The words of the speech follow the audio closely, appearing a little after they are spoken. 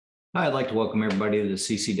Hi, I'd like to welcome everybody to the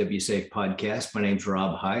CCW Safe podcast. My name's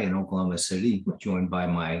Rob High in Oklahoma City, joined by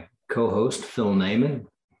my co-host, Phil Naiman.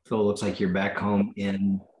 Phil, looks like you're back home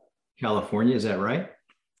in California. Is that right?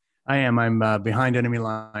 I am. I'm behind enemy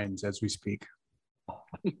lines as we speak.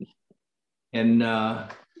 And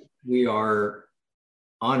we are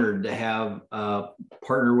honored to have a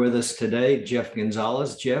partner with us today, Jeff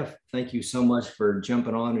Gonzalez. Jeff, thank you so much for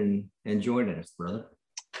jumping on and joining us, brother.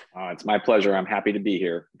 It's my pleasure. I'm happy to be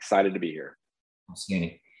here. Excited to be here.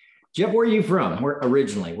 Outstanding. Jeff, where are you from? Where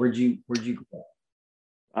originally? Where'd you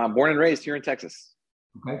go? Born and raised here in Texas.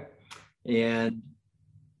 Okay. And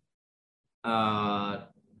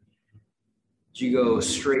did you go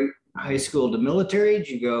straight high school to military? Did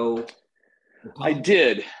you go? I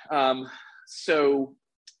did. So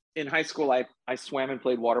in high school, I swam and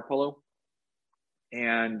played water polo.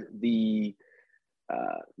 And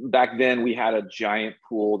back then we had a giant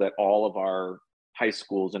pool that all of our high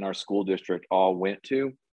schools in our school district all went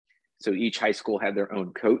to. So each high school had their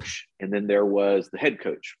own coach, and then there was the head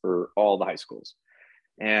coach for all the high schools.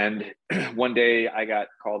 And one day I got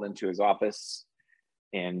called into his office,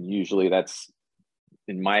 and usually that's,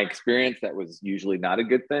 in my experience, that was usually not a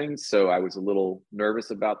good thing. So I was a little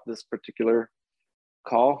nervous about this particular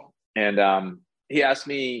call. And he asked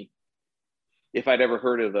me if I'd ever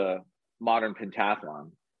heard of a modern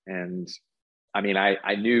pentathlon. And I mean,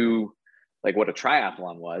 I knew like what a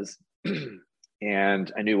triathlon was.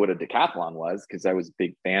 And I knew what a decathlon was because I was a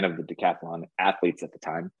big fan of the decathlon athletes at the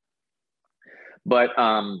time. But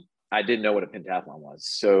I didn't know what a pentathlon was.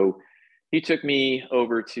 So he took me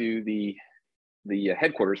over to the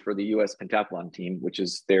headquarters for the U.S. pentathlon team, which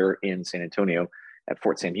is there in San Antonio at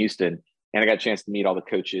Fort Sam Houston. And I got a chance to meet all the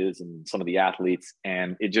coaches and some of the athletes.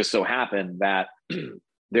 And it just so happened that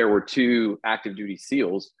there were two active duty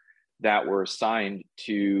SEALs that were assigned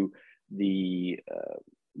to the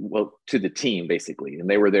team basically. And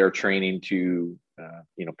they were there training to,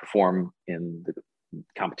 perform in the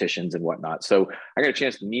competitions and whatnot. So I got a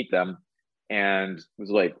chance to meet them and was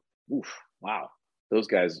like, oof, wow, those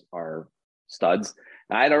guys are studs.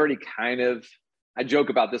 And I'd already I joke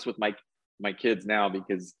about this with my kids now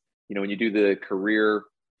because, when you do the career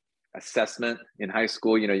assessment in high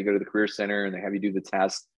school, you go to the career center and they have you do the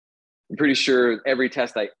test. I'm pretty sure every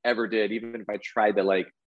test I ever did, even if I tried to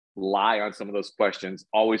lie on some of those questions,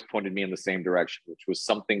 always pointed me in the same direction, which was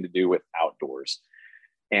something to do with outdoors.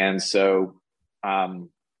 And so I'd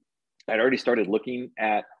already started looking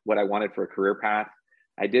at what I wanted for a career path.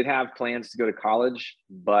 I did have plans to go to college,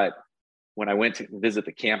 but when I went to visit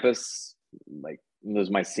the campus, it was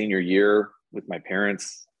my senior year with my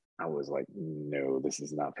parents, I was like, no, this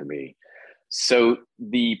is not for me. So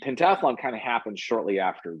the pentathlon kind of happened shortly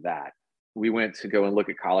after that. We went to go and look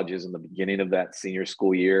at colleges in the beginning of that senior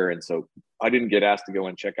school year. And so I didn't get asked to go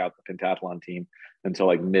and check out the pentathlon team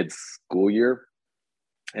until mid-school year.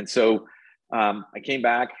 And so I came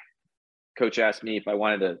back, coach asked me if I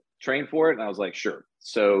wanted to train for it. And I was like, sure.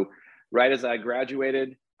 So right as I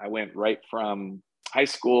graduated, I went right from high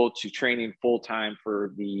school to training full-time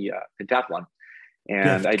for the pentathlon.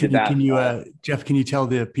 And Jeff, I did that. Jeff, can you tell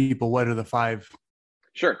the people what are the five?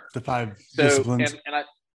 Sure. The five disciplines.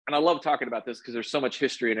 And I love talking about this because there's so much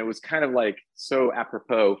history, and it was kind of so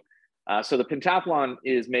apropos. So the pentathlon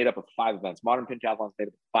is made up of 5 events. Modern pentathlon is made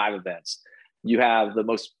up of 5 events. You have the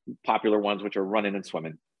most popular ones, which are running and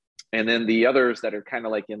swimming, and then the others that are kind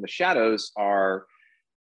of in the shadows are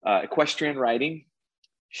equestrian riding,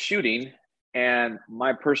 shooting, and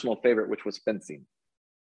my personal favorite, which was fencing.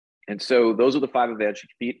 And so those are the 5 events. You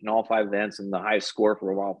compete in all 5 events, and the highest score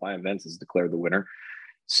for all 5 events is declared the winner.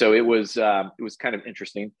 So it was kind of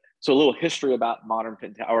interesting. So a little history about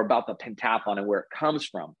about the pentathlon and where it comes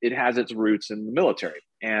from. It has its roots in the military,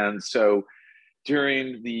 and so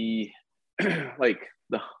during the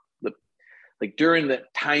during the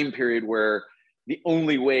time period where the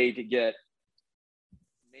only way to get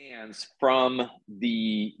commands from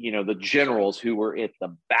the generals who were at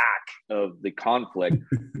the back of the conflict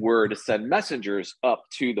were to send messengers up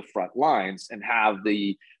to the front lines and have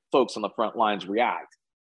the folks on the front lines react.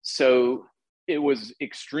 So it was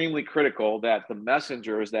extremely critical that the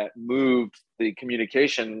messengers that moved the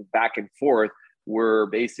communication back and forth were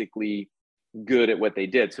basically good at what they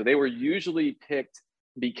did. So they were usually picked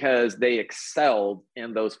because they excelled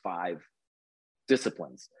in those 5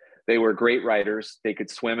 disciplines. They were great riders. They could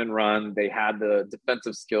swim and run. They had the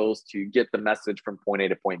defensive skills to get the message from point A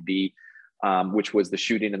to point B, which was the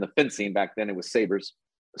shooting and the fencing. Back then it was sabers.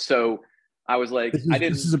 So I was like,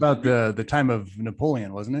 this is about the time of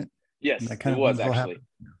Napoleon, wasn't it? Yes, it was actually.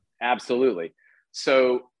 Absolutely.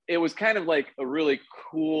 So it was kind of like a really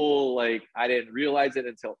cool, like I didn't realize it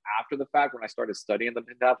until after the fact when I started studying the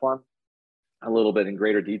pentathlon a little bit in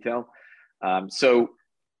greater detail. So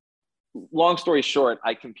long story short,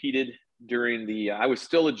 I competed during I was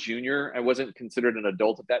still a junior. I wasn't considered an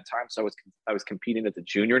adult at that time. So I was competing at the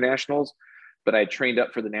junior nationals, but I trained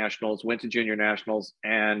up for the nationals, went to junior nationals,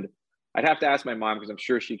 and I'd have to ask my mom because I'm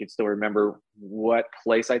sure she could still remember what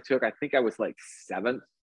place I took. I think I was like 7th.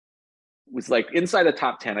 It was like inside the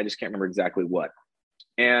top 10. I just can't remember exactly what.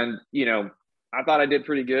 And, I thought I did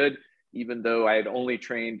pretty good, even though I had only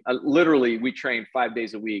trained, literally we trained 5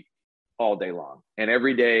 days a week all day long. And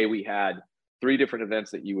every day we had 3 different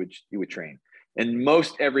events that you would train. And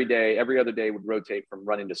most every other day would rotate from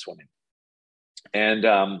running to swimming. And,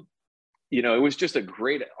 it was just a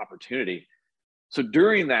great opportunity. So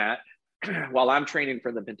during that, while I'm training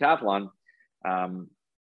for the pentathlon,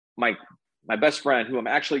 my best friend, who I'm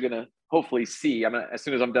actually going to hopefully see, as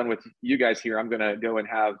soon as I'm done with you guys here, I'm going to go and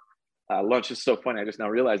have lunch. Is so funny. I just now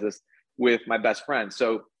realized this, with my best friend.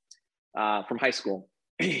 So from high school,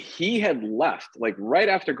 he had left like right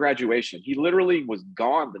after graduation. He literally was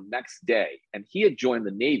gone the next day, and he had joined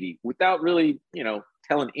the Navy without really,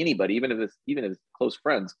 telling anybody, even his close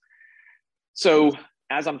friends. So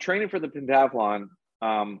as I'm training for the pentathlon,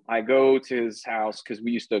 I go to his house because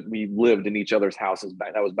we lived in each other's houses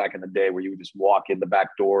back. That was back in the day where you would just walk in the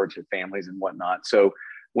back door to families and whatnot. So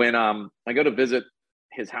when I go to visit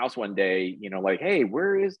his house one day, like, hey,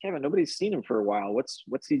 where is Kevin? Nobody's seen him for a while.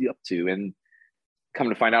 What's he up to? And come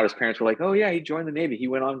to find out, his parents were like, oh yeah, he joined the Navy. He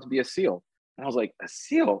went on to be a SEAL. And I was like, a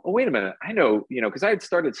SEAL? Oh, wait a minute. I know, because I had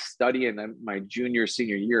started studying my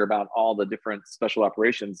senior year about all the different special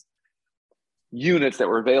operations units that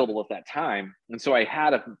were available at that time. And so I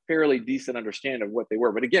had a fairly decent understanding of what they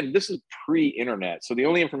were. But again, this is pre-internet. So the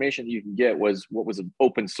only information that you can get was what was an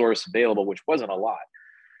open source available, which wasn't a lot.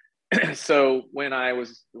 So when I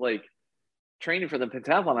was like training for the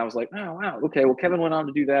pentathlon, I was like, oh, wow. Okay. Well, Kevin went on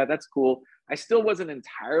to do that. That's cool. I still wasn't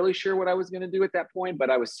entirely sure what I was going to do at that point, but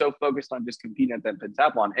I was so focused on just competing at that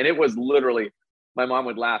pentathlon. And it was literally, my mom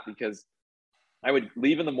would laugh because I would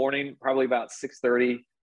leave in the morning, probably about 6:30,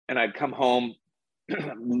 and I'd come home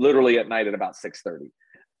literally at night at about 6:30.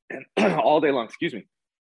 And all day long,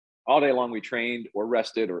 we trained or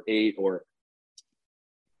rested or ate or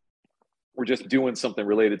we're just doing something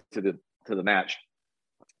related to the match.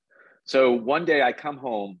 So one day I come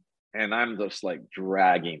home and I'm just like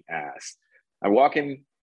dragging ass. I walk into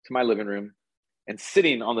my living room, and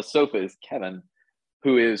sitting on the sofa is Kevin,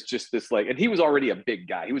 who is just this and he was already a big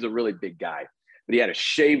guy. He was a really big guy, but he had a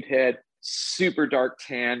shaved head, super dark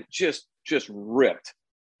tan, just ripped.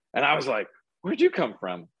 And I was like, where'd you come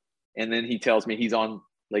from? And then he tells me he's on,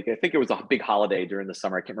 I think it was a big holiday during the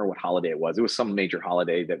summer. I can't remember what holiday it was. It was some major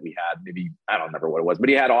holiday that we had. Maybe, I don't remember what it was, but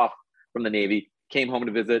he had off from the Navy, came home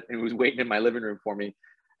to visit, and was waiting in my living room for me.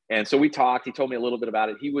 And so we talked. He told me a little bit about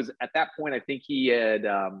it. He was, at that point, I think he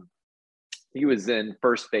was in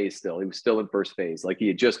first phase still. He was still in first phase. Like he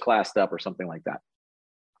had just classed up or something like that.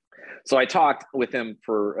 So I talked with him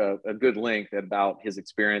for a good length about his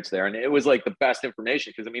experience there. And it was like the best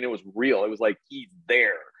information because, it was real. It was like he's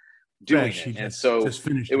there doing it. And so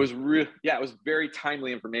it was real. Yeah, it was very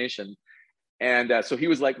timely information. And so he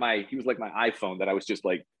was like my iPhone that I was just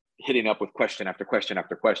like hitting up with question after question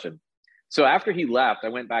after question. So after he left, I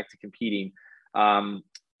went back to competing.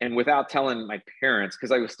 And without telling my parents,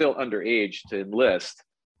 because I was still underage to enlist,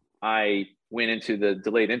 I went into the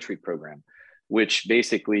delayed entry program, which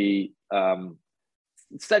basically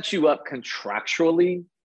sets you up contractually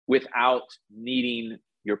without needing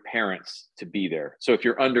your parents to be there. So if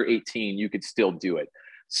you're under 18, you could still do it.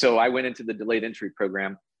 So I went into the delayed entry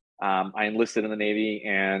program. I enlisted in the Navy,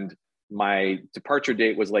 and my departure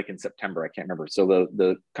date was like in September. I can't remember. So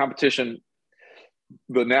the competition,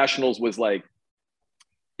 the nationals, was like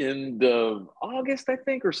in the August, I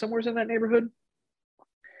think, or somewhere in that neighborhood.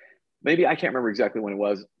 Maybe, I can't remember exactly when it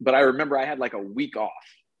was, but I remember I had like a week off.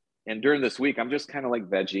 And during this week, I'm just kind of like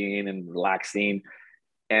vegging and relaxing.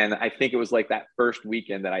 And I think it was like that first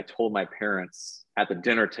weekend that I told my parents at the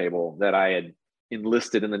dinner table that I had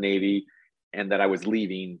enlisted in the Navy and that I was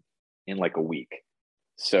leaving in like a week.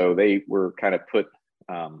 So they were kind of put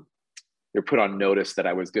on notice that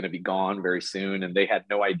I was going to be gone very soon. And they had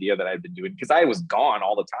no idea that I'd been doing, because I was gone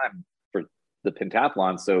all the time for the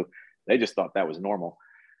pentathlon. So they just thought that was normal.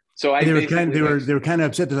 So they were kind of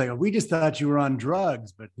upset. They're like, we just thought you were on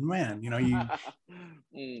drugs, but man,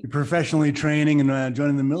 you're professionally training and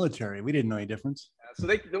joining the military. We didn't know any difference. So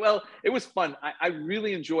it was fun. I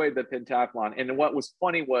really enjoyed the pentathlon. And what was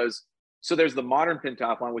funny was, so there's the modern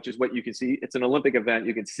pentathlon, which is what you can see. It's an Olympic event.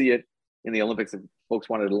 You can see it. in the Olympics if folks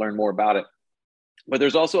wanted to learn more about it. But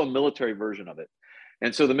there's also a military version of it.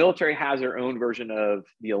 And so the military has their own version of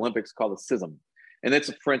the Olympics called the CISM. And it's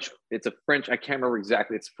a French, I can't remember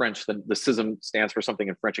exactly, it's French. The CISM stands for something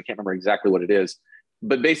in French. I can't remember exactly what it is.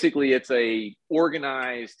 But basically it's a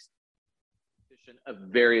organized of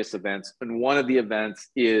various events. And one of the events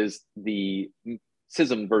is the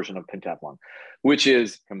CISM version of pentathlon, which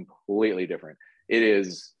is completely different. It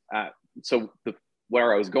is,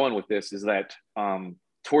 where I was going with this is that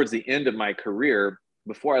towards the end of my career,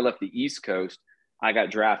 before I left the East Coast, I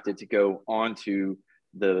got drafted to go on to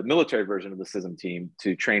the military version of the CISM team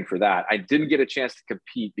to train for that. I didn't get a chance to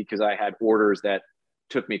compete because I had orders that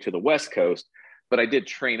took me to the West Coast, but I did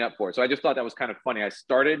train up for it. So I just thought that was kind of funny. I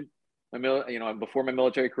started before my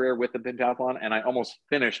military career with the pentathlon, and I almost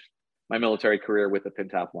finished my military career with the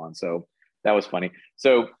pentathlon. So that was funny.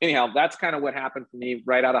 So anyhow, that's kind of what happened for me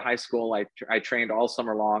right out of high school. I trained all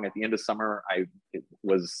summer long. At the end of summer, I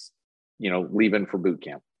was, leaving for boot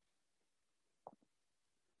camp.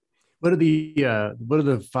 What are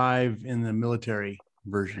the 5 in the military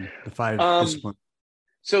version? The 5 disciplines.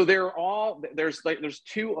 So there's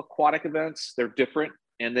 2 aquatic events. They're different.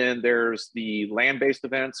 And then there's the land-based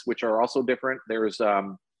events, which are also different. There's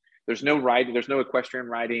no riding, there's no equestrian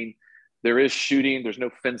riding. There is shooting, there's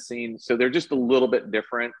no fencing. So they're just a little bit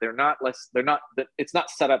different. It's not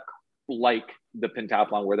set up like the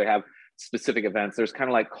pentathlon where they have specific events. There's kind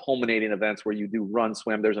of like culminating events where you do run,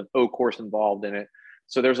 swim. There's an O course involved in it.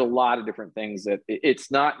 So there's a lot of different things that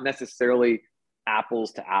it's not necessarily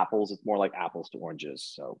apples to apples. It's more like apples to oranges.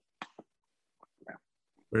 So. Yeah.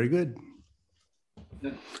 Very good.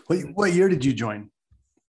 What year did you join?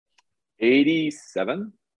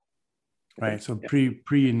 87. Right. So pre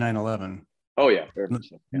 9/11. Oh yeah. Very much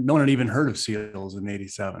so. Yeah. No one had even heard of SEALs in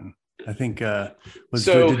 87. I think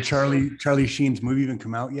did Charlie Sheen's movie even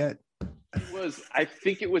come out yet? I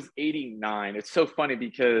think it was 89. It's so funny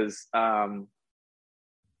because good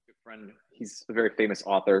friend, he's a very famous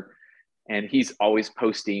author, and he's always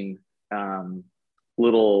posting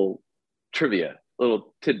little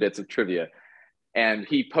tidbits of trivia. And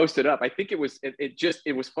he posted up, I think it was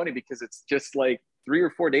funny because it's just like 3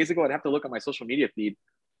 or 4 days ago, I'd have to look at my social media feed.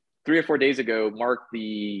 3 or 4 days ago marked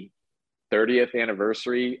the 30th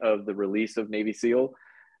anniversary of the release of Navy SEALs.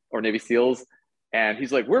 And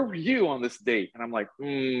he's like, where were you on this date? And I'm like,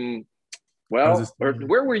 where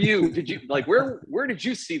were you? Did you where did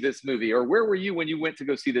you see this movie? Or where were you when you went to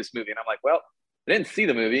go see this movie? And I'm like, well, I didn't see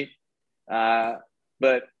the movie,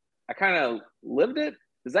 but I kind of lived it.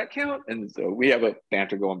 Does that count? And so we have a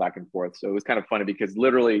banter going back and forth. So it was kind of funny because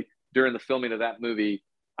literally during the filming of that movie,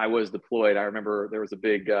 I was deployed. I remember there was a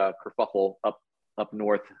big kerfuffle up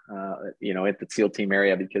north, at the SEAL team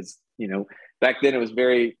area because, back then it was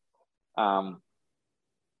very,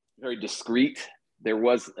 very discreet. There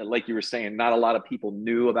was, like you were saying, not a lot of people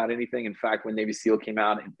knew about anything. In fact, when Navy SEAL came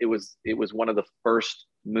out, it was one of the first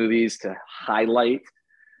movies to highlight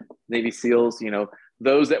Navy SEALs.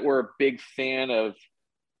 Those that were a big fan of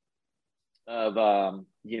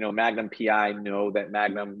Magnum PI know that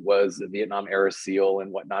Magnum was a Vietnam era SEAL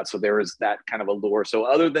and whatnot. So there is that kind of allure. So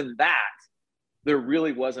other than that, there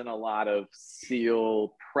really wasn't a lot of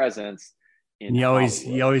SEAL presence. You always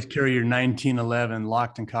carry your 1911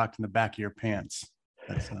 locked and cocked in the back of your pants.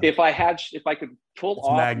 If I could pull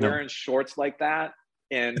off Magnum. wearing shorts like that,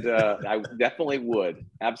 and I definitely would.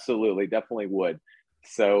 Absolutely, definitely would.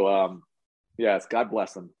 So yes, God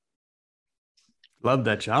bless them. Love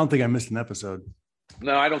that show. I don't think I missed an episode.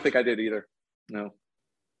 No, I don't think I did either. No.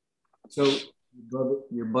 So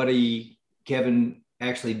your buddy Kevin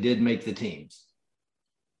actually did make the teams.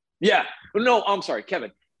 Yeah. No, I'm sorry,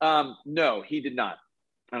 Kevin. No, he did not.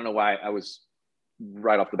 I don't know why I was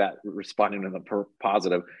right off the bat responding to the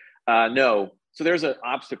positive. No. So there's an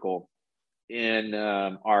obstacle in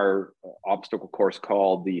our obstacle course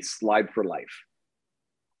called the Slide for Life.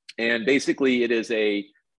 And basically it is a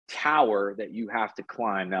tower that you have to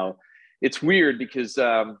climb. Now, it's weird because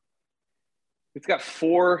it's got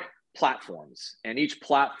 4 platforms, and each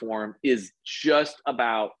platform is just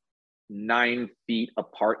about 9 feet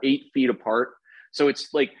apart, 8 feet apart. So it's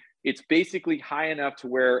basically high enough to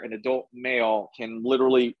where an adult male can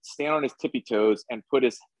literally stand on his tippy toes and put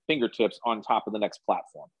his fingertips on top of the next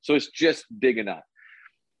platform. So it's just big enough.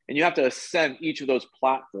 And you have to ascend each of those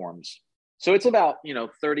platforms. So it's about,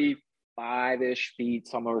 35-ish feet,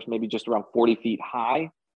 somewhere maybe just around 40 feet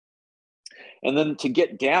high. And then to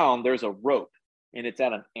get down, there's a rope, and it's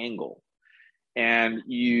at an angle. And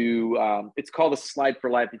it's called a Slide for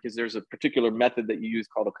Life because there's a particular method that you use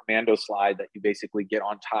called a commando slide that you basically get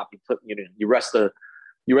on top. You rest the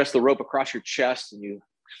rope across your chest, and you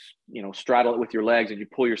straddle it with your legs and you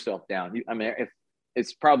pull yourself down. If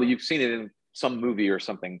it's probably, you've seen it in some movie or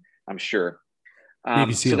something, I'm sure.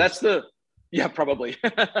 So that's probably.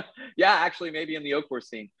 Yeah, actually maybe in the Oak Course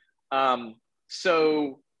scene.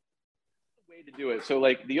 So the way to do it. So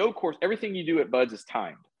like the Oak Course, everything you do at Buds is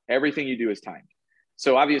timed. Everything you do is timed.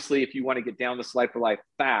 So obviously if you want to get down the Slide for Life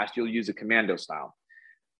fast, you'll use a commando style.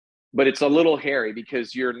 But it's a little hairy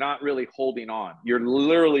because you're not really holding on. You're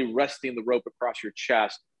literally resting the rope across your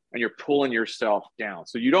chest and you're pulling yourself down.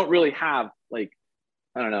 So you don't really have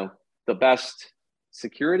the best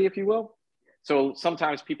security, if you will. So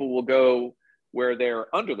sometimes people will go where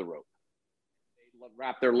they're under the rope. They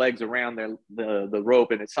wrap their legs around the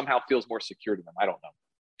rope and it somehow feels more secure to them. I don't know.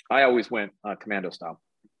 I always went commando style.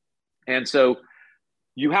 And so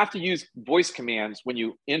you have to use voice commands when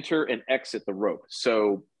you enter and exit the rope.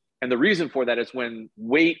 So, and the reason for that is when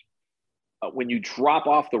you drop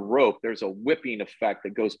off the rope, there's a whipping effect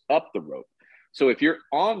that goes up the rope. So if you're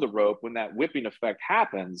on the rope, when that whipping effect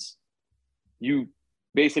happens, you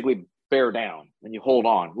basically bear down and you hold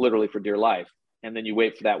on literally for dear life. And then you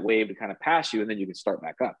wait for that wave to kind of pass you and then you can start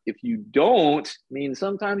back up. If you don't,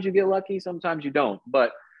 sometimes you get lucky, sometimes you don't.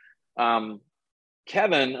 But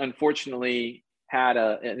Kevin, unfortunately, had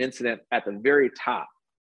an incident at the very top.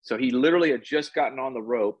 So he literally had just gotten on the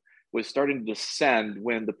rope, was starting to descend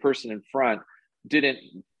when the person in front didn't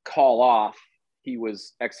call off. He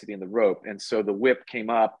was exiting the rope. And so the whip came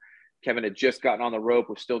up. Kevin had just gotten on the rope,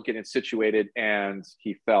 was still getting situated, and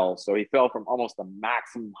he fell. So he fell from almost the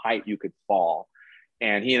maximum height you could fall.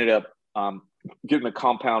 And he ended up getting a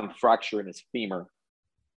compound fracture in his femur.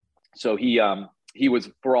 So he was,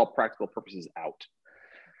 for all practical purposes, out.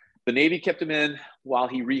 The Navy kept him in while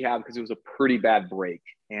he rehabbed because it was a pretty bad break.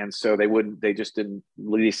 And so they just didn't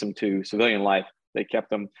release him to civilian life. They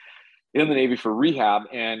kept him in the Navy for rehab.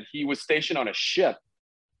 And he was stationed on a ship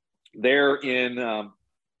there in the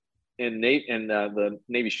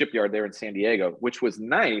Navy shipyard there in San Diego, which was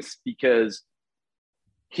nice because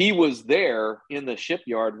he was there in the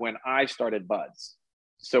shipyard when I started Buds.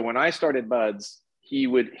 So when I started Buds, he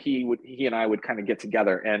and I would kind of get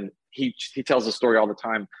together, and he tells the story all the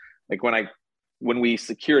time. Like when we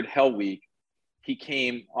secured Hell Week, he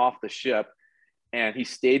came off the ship and he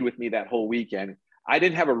stayed with me that whole weekend. I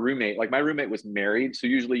didn't have a roommate. Like my roommate was married. So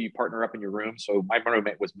usually you partner up in your room. So my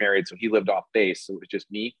roommate was married. So he lived off base. So it was just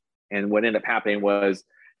me. And what ended up happening was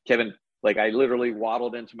Kevin, like I literally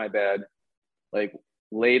waddled into my bed, like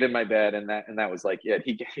laid in my bed. And that was like it.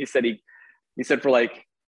 He said for like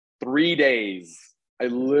 3 days, I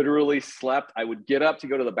literally slept. I would get up to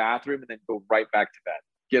go to the bathroom and then go right back to bed.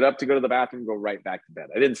 Get up to go to the bathroom, go right back to bed.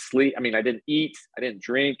 I didn't sleep. I didn't eat. I didn't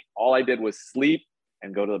drink. All I did was sleep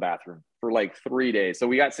and go to the bathroom for like 3 days. So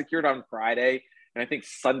we got secured on Friday. And I think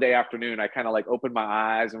Sunday afternoon, I kind of like opened my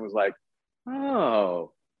eyes and was like,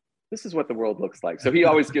 oh, this is what the world looks like. So he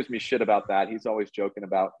always gives me shit about that. He's always joking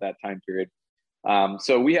about that time period.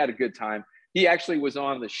 So we had a good time. He actually was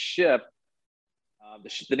on the ship.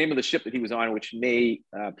 The name of the ship that he was on, which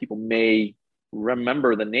people may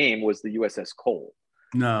remember the name, was the USS Cole.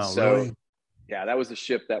 No, so, really? Yeah, that was the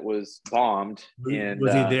ship that was bombed. And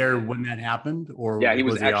was he there when that happened? Or yeah, he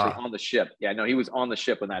was actually on the ship. Yeah, no, he was on the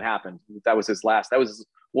ship when that happened. That was his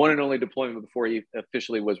one and only deployment before he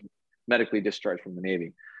officially was medically discharged from the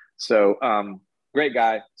Navy. So great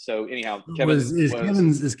guy. So anyhow, Kevin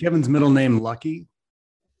is Kevin's middle name Lucky?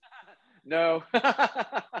 No.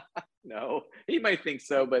 No, he might think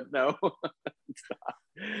so, but no.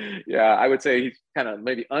 Yeah, I would say he's kind of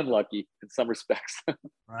maybe unlucky in some respects.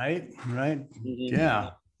 Right.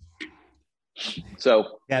 Yeah.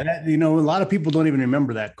 So yeah, a lot of people don't even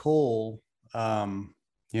remember that Cole.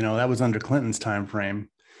 That was under Clinton's time frame,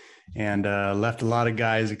 and left a lot of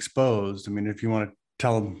guys exposed. If you want to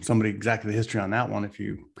tell somebody exactly the history on that one, if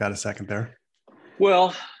you got a second there.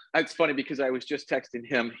 Well, it's funny because I was just texting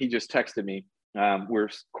him. He just texted me. We're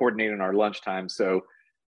coordinating our lunchtime. So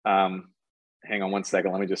hang on one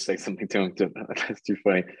second. Let me just say something to him. That's too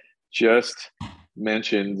funny. Just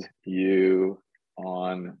mentioned you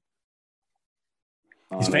on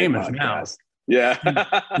he's famous now. Yeah.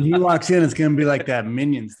 When he walks in, it's going to be like that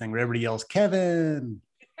Minions thing where everybody yells, Kevin.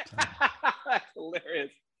 That's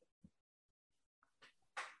hilarious.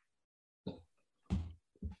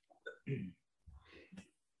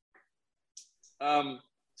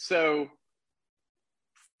 So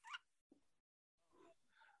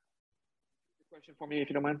question for me, if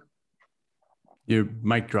you don't mind. Your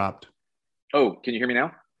mic dropped. Oh, can you hear me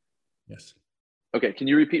now? Yes. Okay. Can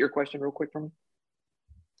you repeat your question real quick for me?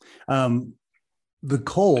 The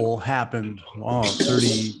Cole happened about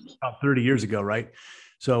 30 years ago, right?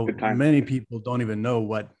 So many people don't even know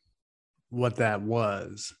what what that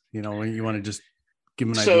was? You know, you want to just give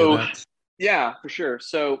them an idea of So, that? yeah, for sure.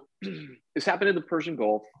 So this happened in the Persian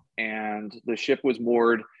Gulf, and the ship was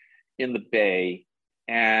moored in the bay.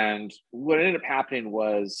 And what ended up happening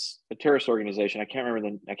was a terrorist organization. I can't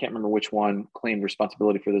remember which one claimed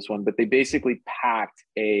responsibility for this one, but they basically packed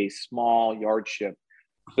a small yard ship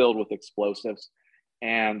filled with explosives,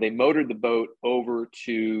 and they motored the boat over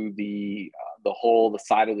to the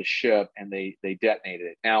side of the ship, and they detonated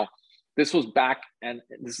it. Now, this is back in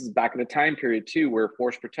a time period too, where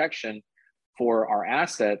force protection for our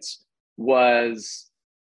assets was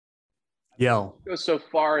go so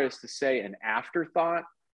far as to say an afterthought,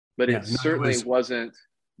 but it certainly wasn't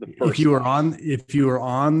the first. If you were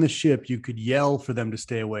on the ship, you could yell for them to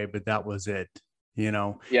stay away, but that was it. You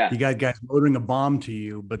know, yeah, you got guys motoring a bomb to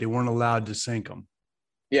you, but they weren't allowed to sink them.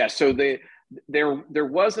 Yeah, so there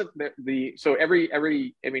wasn't so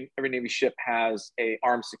every Navy ship has a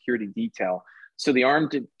armed security detail. So the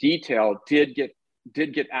armed detail did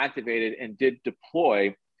get activated and did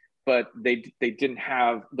deploy, but they didn't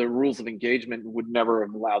have the rules of engagement, would never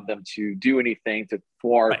have allowed them to do anything to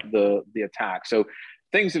thwart the attack. So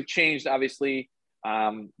things have changed, obviously.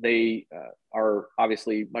 They are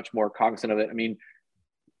obviously much more cognizant of it. I mean,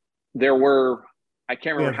 I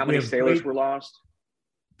can't remember how many sailors were lost.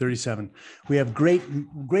 37. We have great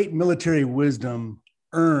military wisdom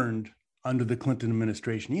earned under the Clinton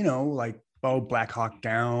administration. You know, like, Black Hawk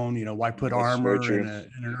Down. You know, why put armor in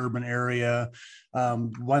an urban area?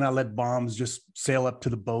 Why not let bombs just sail up to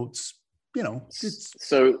the boats? You know,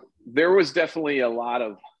 so there was definitely a lot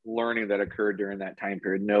of learning that occurred during that time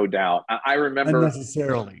period, no doubt. I remember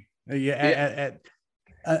unnecessarily.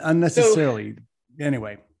 Unnecessarily. So,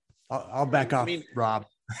 anyway, I'll back off, Rob.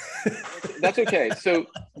 That's okay. So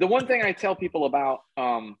the one thing I tell people about,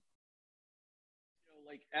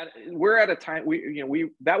 we're at a time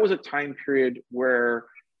that was a time period where,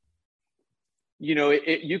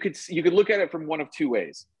 you could look at it from one of two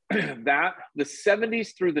ways. That the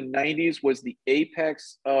 70s through the 90s was the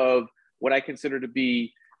apex of what I consider to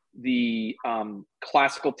be the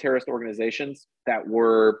classical terrorist organizations that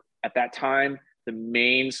were at that time the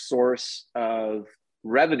main source of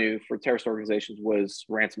revenue for terrorist organizations was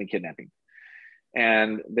ransom and kidnapping,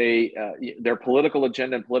 and their political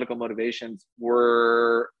agenda and political motivations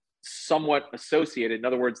were somewhat associated. In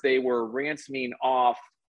other words, they were ransoming off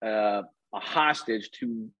a hostage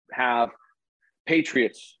to have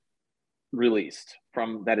patriots released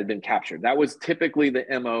from that had been captured. That was typically the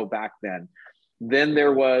MO back then. Then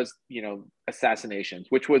there was, assassinations,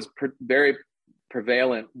 which was very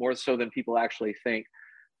prevalent, more so than people actually think.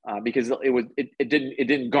 Because it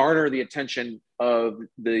didn't garner the attention of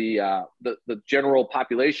the general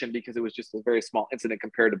population, because it was just a very small incident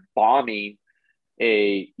compared to bombing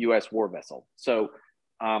a U.S. war vessel. So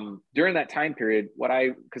during that time period,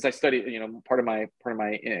 because I studied, part of my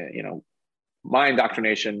my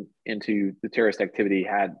indoctrination into the terrorist activity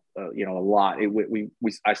had a lot.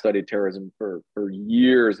 I studied terrorism for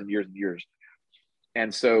years and years and years,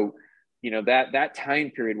 and so. That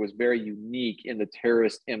time period was very unique in the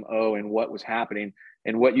terrorist MO and what was happening.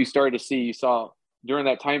 And what you started to see, you saw during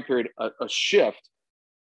that time period, a shift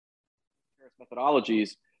in terrorist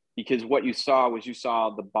methodologies, because what you saw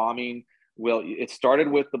the bombing. Well, it started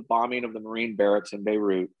with the bombing of the Marine barracks in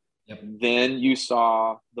Beirut. Yep. Then you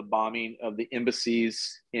saw the bombing of the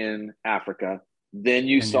embassies in Africa. Then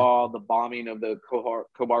you saw the bombing of the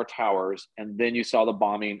Khobar Towers. And then you saw the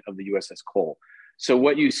bombing of the USS Cole. So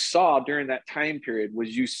what you saw during that time period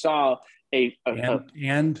was you saw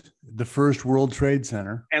and the first World Trade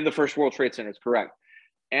Center. And the first World Trade Center is correct.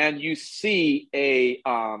 And you see a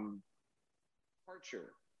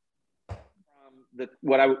departure from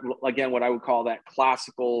what I would call that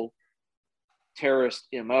classical terrorist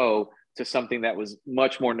MO to something that was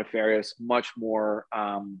much more nefarious, much more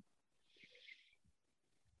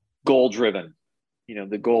goal driven.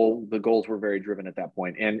 The goals were very driven at that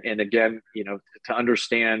point. And again, to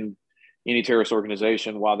understand any terrorist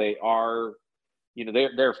organization, while they are,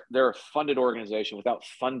 they're a funded organization. Without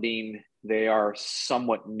funding, they are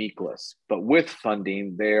somewhat meatless, but with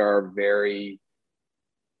funding, they are very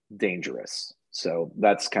dangerous. So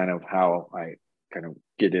that's kind of how I kind of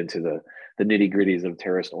get into the nitty gritties of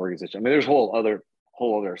terrorist organization. I mean, there's a whole other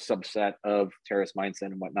subset of terrorist mindset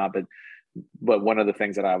and whatnot, but one of the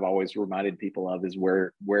things that I've always reminded people of is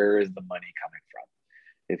where is the money coming from?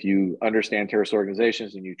 If you understand terrorist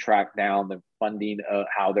organizations and you track down the funding of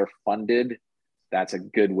how they're funded, that's a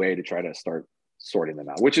good way to try to start sorting them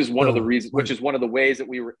out, which is one of the ways that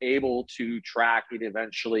we were able to track and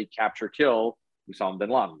eventually capture, kill Osama bin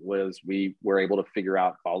Laden, was we were able to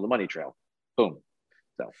follow the money trail. Boom.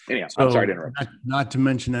 So anyhow, So I'm sorry to interrupt. not to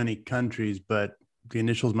mention any countries, but the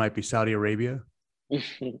initials might be Saudi Arabia.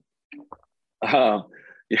 Yeah,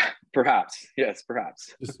 perhaps. Yes,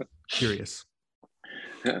 perhaps. Just curious.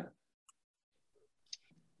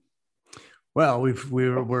 Well,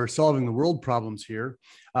 we're solving the world problems here,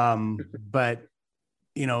 but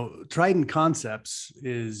Trident Concepts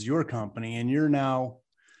is your company, and you're now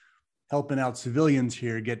helping out civilians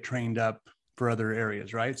here get trained up for other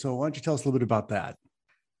areas, right? So why don't you tell us a little bit about that?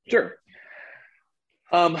 Sure.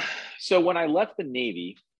 So when I left the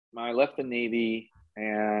Navy,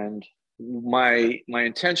 and my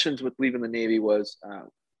intentions with leaving the Navy was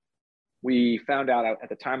we found out at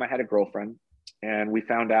the time I had a girlfriend, and we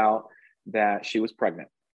found out that she was pregnant.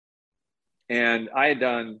 And I had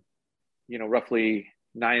done, roughly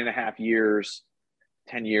 9.5 years,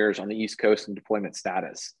 10 years on the East Coast in deployment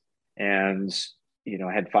status. And,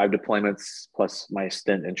 I had 5 deployments plus my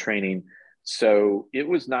stint in training. So it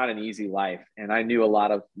was not an easy life. And I knew a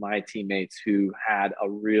lot of my teammates who had a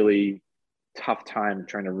really tough time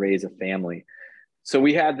trying to raise a family. So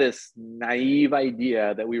we had this naive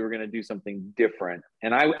idea that we were going to do something different.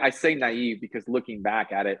 And I say naive because looking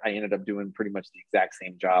back at it, I ended up doing pretty much the exact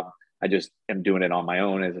same job. I just am doing it on my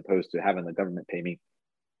own as opposed to having the government pay me.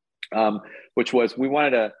 Which was we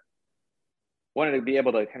wanted to be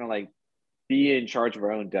able to kind of like be in charge of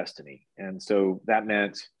our own destiny. And so that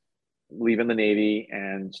meant leaving the Navy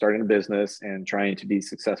and starting a business and trying to be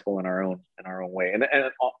successful in our own way. And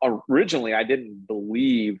originally I didn't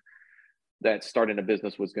believe that starting a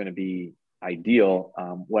business was going to be ideal.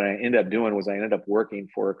 What I ended up doing was I ended up working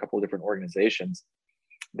for a couple of different organizations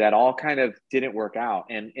that all kind of didn't work out.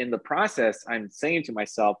 And in the process, I'm saying to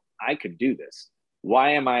myself, I could do this. Why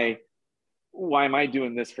am I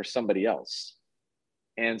doing this for somebody else?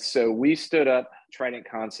 And so we stood up Trident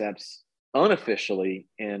Concepts unofficially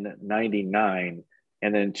in 99.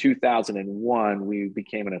 And then in 2001, we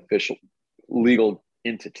became an official legal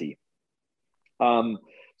entity.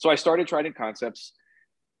 So I started Trident Concepts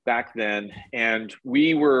back then, and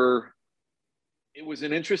it was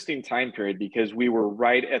an interesting time period because we were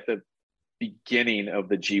right at the beginning of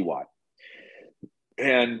the GWOT.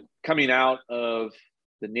 And coming out of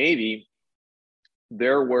the Navy,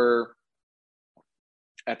 there were,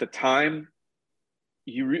 at the time,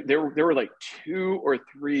 there were like 2 or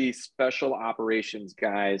 3 special operations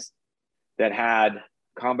guys that had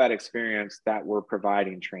combat experience that were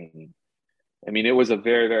providing training. I mean, it was a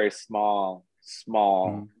very, very small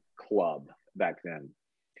club back then.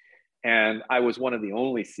 And I was one of the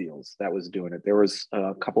only SEALs that was doing it. There was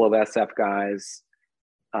a couple of SF guys.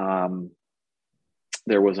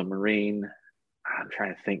 There was a Marine. I'm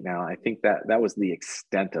trying to think now. I think that was the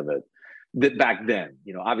extent of it. That back then,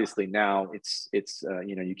 obviously now it's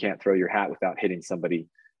you can't throw your hat without hitting somebody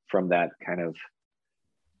from that kind of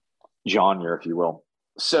genre, if you will.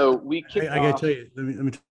 So we kicked off. I gotta tell you, let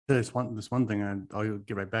me tell you this one thing, and I'll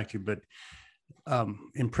get right back to you. But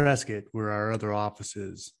in Prescott, where our other office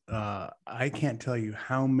is, I can't tell you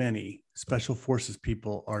how many special forces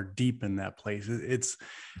people are deep in that place.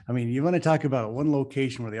 You want to talk about one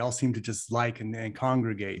location where they all seem to just like and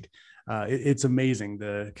congregate. It's amazing,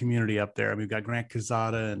 the community up there. I mean, we've got Grant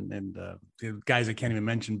Cazada and the guys I can't even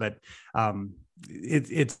mention, but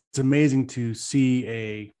it's amazing to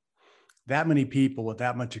see that many people with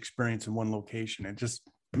that much experience in one location. It just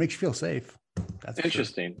makes you feel safe. That's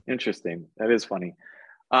interesting. Sure. Interesting. That is funny.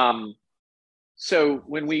 So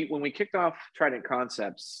when we kicked off Trident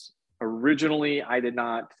Concepts, originally I did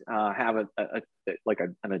not have an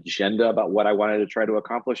agenda about what I wanted to try to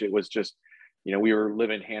accomplish. It was just, we were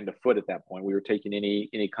living hand to foot at that point. We were taking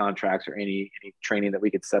any contracts or any training that we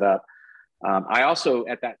could set up. I also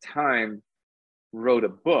at that time wrote a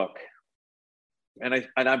book. And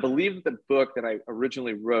I believe the book that I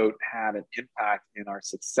originally wrote had an impact in our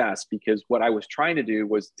success, because what I was trying to do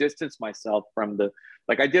was distance myself from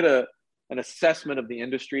I did an assessment of the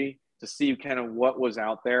industry to see kind of what was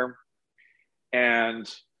out there. And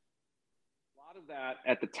a lot of that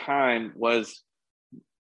at the time was,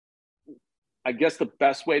 I guess the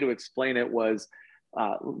best way to explain it was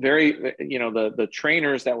the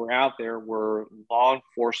trainers that were out there were law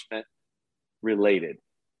enforcement related.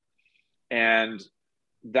 And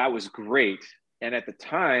that was great. And at the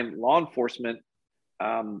time, law enforcement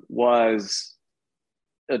was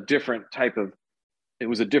a different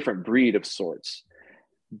breed of sorts.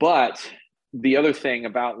 But the other thing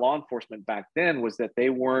about law enforcement back then was that they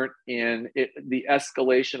weren't the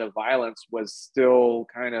escalation of violence was still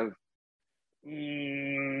kind of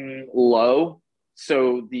low.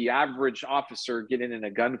 So the average officer getting in a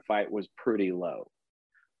gunfight was pretty low.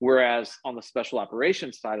 Whereas on the special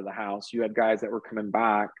operations side of the house, you had guys that were coming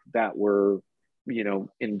back that were,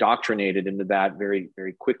 indoctrinated into that very,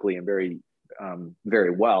 very quickly and very, very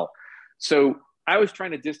well. So I was trying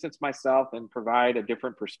to distance myself and provide a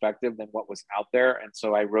different perspective than what was out there. And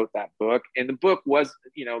so I wrote that book. And the book was,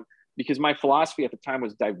 because my philosophy at the time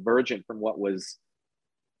was divergent from what was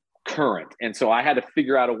current. And so I had to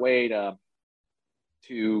figure out a way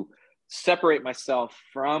to separate myself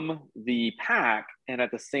from the pack and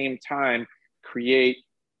at the same time create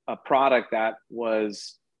a product that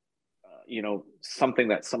was, something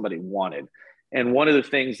that somebody wanted. And one of the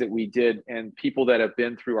things that we did, and people that have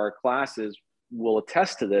been through our classes will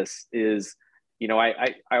attest to this, is,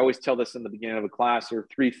 I always tell this in the beginning of a class. There are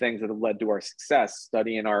three things that have led to our success.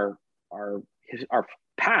 Studying our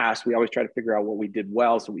past, we always try to figure out what we did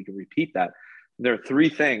well so we can repeat that. There are three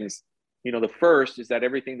things. The first is that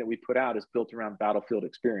everything that we put out is built around battlefield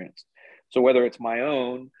experience. So whether it's my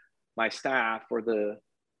own, my staff, or the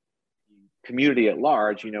community at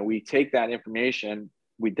large, we take that information,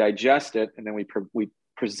 we digest it, and then we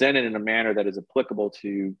present it in a manner that is applicable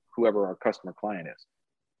to whoever our customer client is.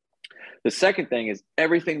 The second thing is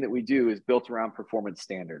everything that we do is built around performance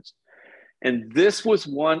standards. And this was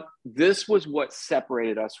what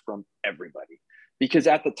separated us from everybody, because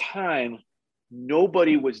at the time,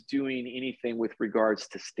 nobody was doing anything with regards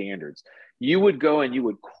to standards. You would go and you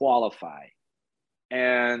would qualify,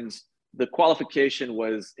 and the qualification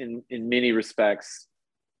was in many respects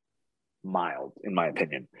mild, in my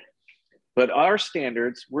opinion. But our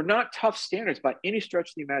standards were not tough standards by any stretch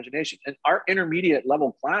of the imagination. And our intermediate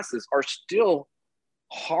level classes are still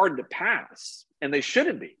hard to pass, and they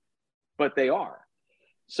shouldn't be, but they are.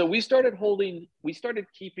 So we started collecting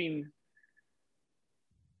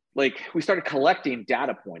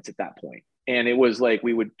data points at that point. And it was like,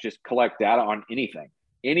 we would just collect data on anything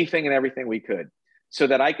and everything we could, so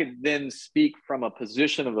that I could then speak from a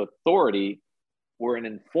position of authority or an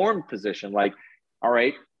informed position. Like, all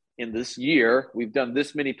right, in this year, we've done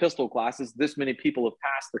this many pistol classes, this many people have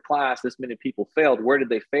passed the class, this many people failed. Where did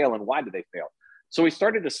they fail and why did they fail? So we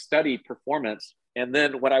started to study performance. And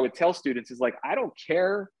then what I would tell students is like, I don't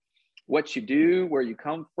care what you do, where you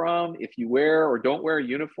come from, if you wear or don't wear a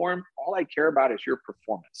uniform. All I care about is your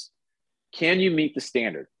performance. Can you meet the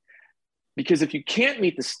standard? Because if you can't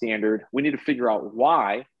meet the standard, we need to figure out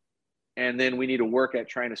why, and then we need to work at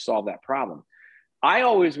trying to solve that problem. I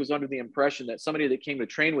always was under the impression that somebody that came to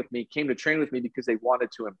train with me because they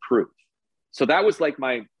wanted to improve. So that was like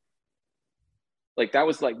my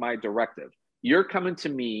directive. You're coming to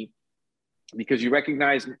me because you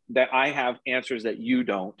recognize that I have answers that you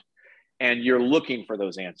don't, and you're looking for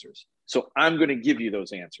those answers. So I'm going to give you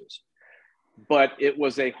those answers. But it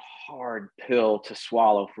was a hard pill to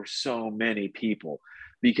swallow for so many people,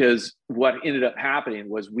 because what ended up happening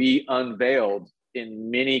was we unveiled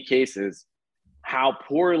in many cases how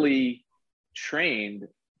poorly trained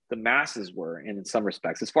the masses were in some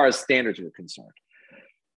respects, as far as standards were concerned.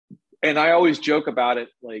 And I always joke about it,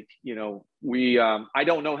 like, I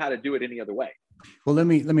don't know how to do it any other way. Well, let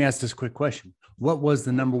me ask this quick question. What was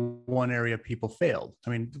the number one area people failed? I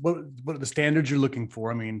mean, what are the standards you're looking for?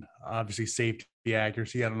 I mean, obviously safety,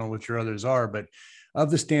 accuracy. I don't know what your others are, but of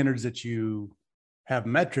the standards that you have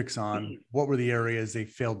metrics on, what were the areas they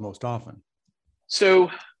failed most often? So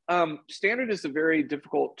standard is a very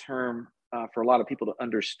difficult term for a lot of people to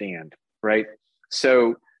understand, right?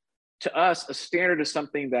 So to us, a standard is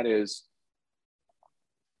something that is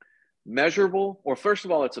measurable, or first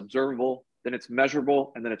of all, it's observable, then it's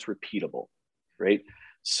measurable, and then it's repeatable, right?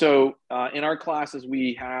 So in our classes,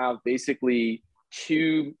 we have basically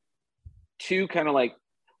two kind of like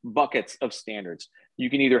buckets of standards. You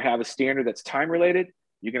can either have a standard that's time related,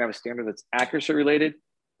 you can have a standard that's accuracy related,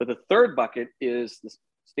 but the third bucket is the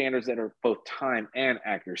standards that are both time and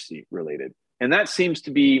accuracy related. And that seems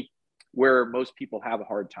to be where most people have a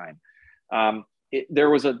hard time. There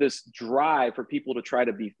was this drive for people to try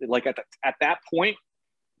to be like, at that point,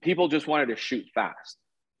 people just wanted to shoot fast.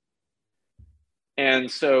 And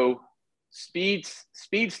so speed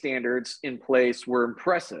standards in place were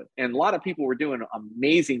impressive. And a lot of people were doing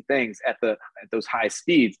amazing things at those high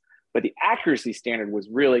speeds, but the accuracy standard was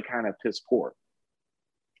really kind of piss poor.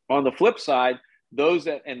 On the flip side,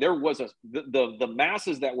 the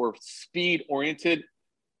masses that were speed oriented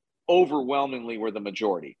overwhelmingly were the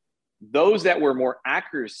majority. Those that were more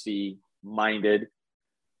accuracy minded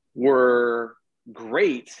were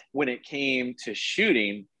great when it came to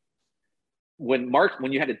shooting. When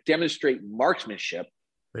you had to demonstrate marksmanship,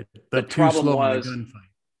 but the too problem slow was, in the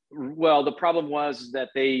gunfight. Well, the problem was that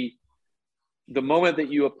the moment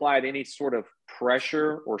that you applied any sort of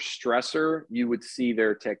pressure or stressor, you would see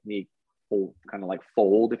their technique kind of like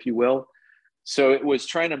fold, if you will. So it was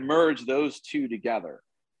trying to merge those two together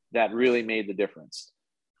that really made the difference.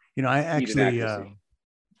 I actually,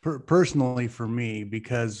 personally for me,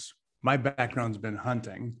 because my background's been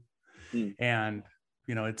hunting and,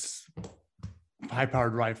 it's high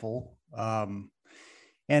powered rifle.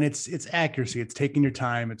 And it's accuracy. It's taking your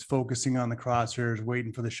time. It's focusing on the crosshairs,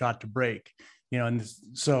 waiting for the shot to break, and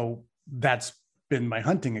so that's been my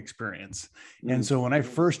hunting experience. And so when I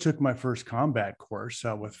first took my first combat course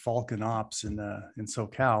with Falcon Ops in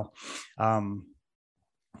SoCal,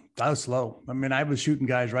 I was slow. I mean, I was shooting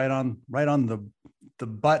guys right on the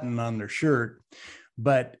button on their shirt,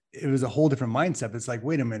 but it was a whole different mindset. It's like,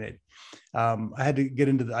 wait a minute. I had to get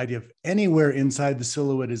into the idea of anywhere inside the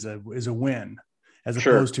silhouette is a win, as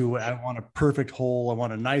opposed to I want a perfect hole. I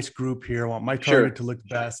want a nice group here. I want my target to look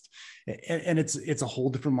best. And it's a whole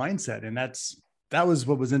different mindset. And that was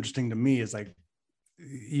what was interesting to me, is like,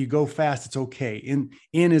 you go fast, it's okay. In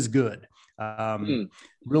is good.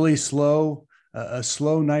 Really slow, a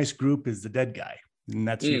slow, nice group is the dead guy. And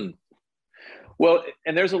that's you. Well,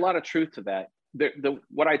 and there's a lot of truth to that.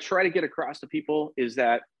 What I try to get across to people is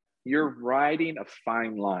that you're riding a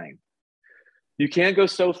fine line. You can't go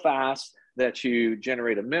so fast that you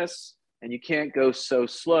generate a miss, and you can't go so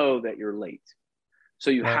slow that you're late. So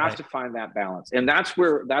you have to find that balance. And that's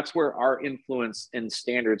where our influence and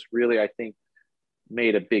standards really, I think,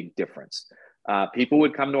 made a big difference. People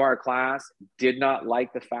would come to our class, did not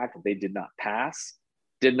like the fact that they did not pass,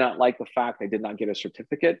 did not like the fact they did not get a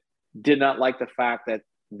certificate, did not like the fact that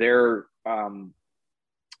their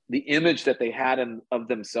the image that they had of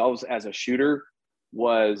themselves as a shooter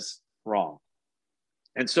was wrong.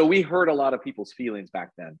 And so we hurt a lot of people's feelings back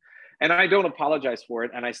then. And I don't apologize for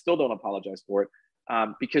it. And I still don't apologize for it,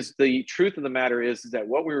 because the truth of the matter is that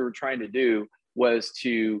what we were trying to do was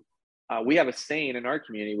to, we have a saying in our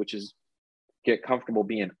community, which is get comfortable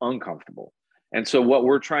being uncomfortable. And so what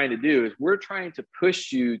we're trying to do is we're trying to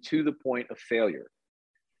push you to the point of failure.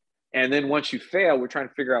 And then once you fail, we're trying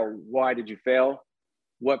to figure out, why did you fail?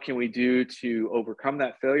 What can we do to overcome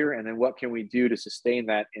that failure? And then what can we do to sustain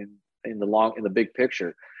that in the big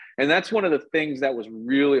picture? And that's one of the things that was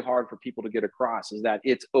really hard for people to get across, is that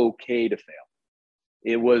it's okay to fail.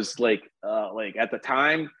 It was like at the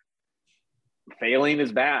time, failing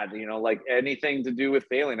is bad, like anything to do with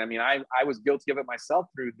failing. I mean, I was guilty of it myself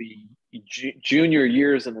through the junior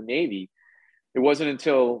years in the Navy. It wasn't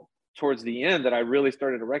until towards the end that I really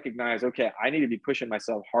started to recognize, okay, I need to be pushing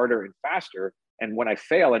myself harder and faster. And when I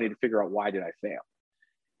fail, I need to figure out, why did I fail?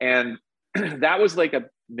 And that was like a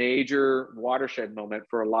major watershed moment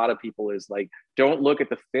for a lot of people, is like, don't look at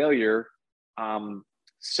the failure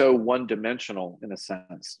so one-dimensional in a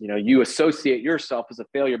sense. You associate yourself as a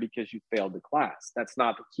failure because you failed the class. That's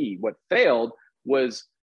not the key. What failed was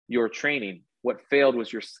your training. What failed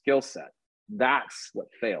was your skill set. That's what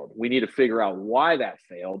failed. We need to figure out why that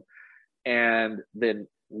failed and then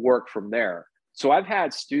work from there. So I've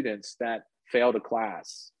had students that failed a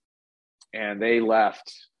class and they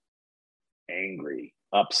left angry,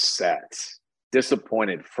 upset,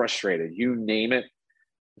 disappointed, frustrated, you name it.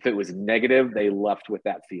 If it was negative, they left with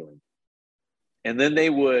that feeling. And then they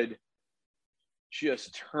would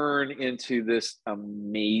just turn into this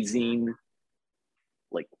amazing,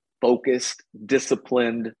 like, focused,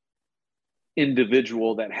 disciplined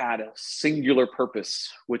individual that had a singular purpose,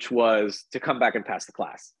 which was to come back and pass the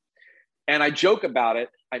class. And I joke about it,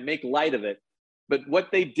 I make light of it, but what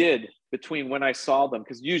they did between when I saw them,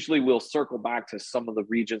 because usually we'll circle back to some of the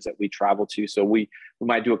regions that we travel to. So we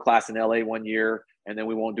might do a class in LA one year, and then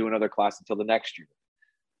we won't do another class until the next year.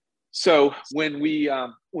 So when we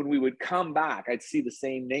would come back, I'd see the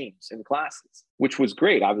same names in classes, which was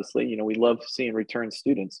great. Obviously, we love seeing return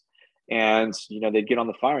students, and they'd get on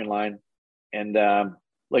the firing line, and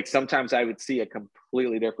like sometimes I would see a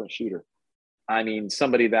completely different shooter. I mean,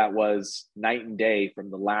 somebody that was night and day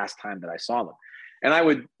from the last time that I saw them. And I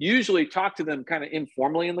would usually talk to them kind of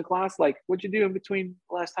informally in the class, like, what'd you do in between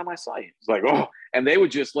the last time I saw you? It's like, oh, and they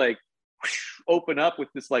would just like open up with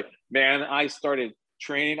this, like, man, I started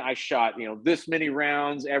training. I shot, this many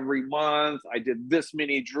rounds every month. I did this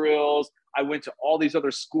many drills. I went to all these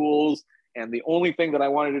other schools. And the only thing that I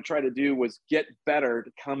wanted to try to do was get better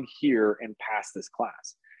to come here and pass this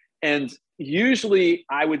class. And usually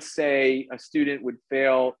I would say a student would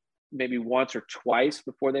fail maybe once or twice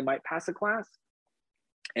before they might pass a class.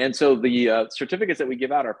 And so the certificates that we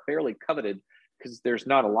give out are fairly coveted because there's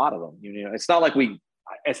not a lot of them. It's not like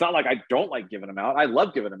I don't like giving them out. I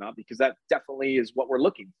love giving them out because that definitely is what we're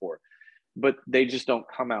looking for, but they just don't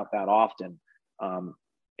come out that often.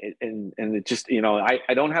 and it just,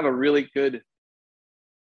 I don't have a really good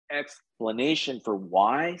explanation for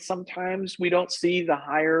why sometimes we don't see the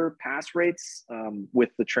higher pass rates with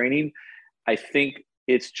the training. I think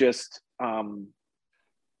it's just,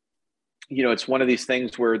 it's one of these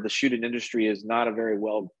things where the shooting industry is not a very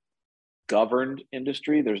well governed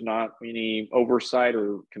industry. There's not any oversight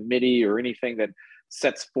or committee or anything that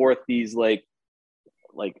sets forth these like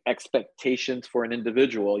expectations for an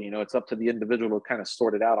individual. It's up to the individual to kind of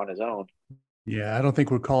sort it out on his own. Yeah, I don't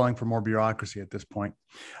think we're calling for more bureaucracy at this point.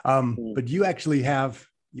 But you actually have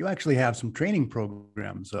some training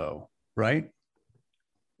programs, though, right?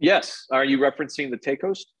 Yes. Are you referencing the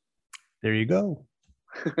TACOS? There you go.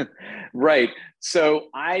 Right. So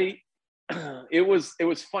it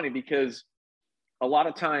was funny because a lot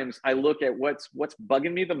of times I look at what's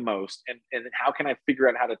bugging me the most and how can I figure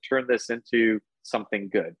out how to turn this into something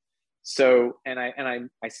good. So, and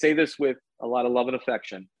I say this with a lot of love and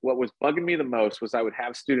affection. What was bugging me the most was I would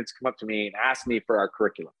have students come up to me and ask me for our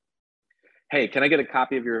curriculum. Hey, can I get a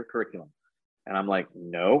copy of your curriculum? And I'm like,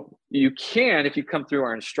 no, you can if you come through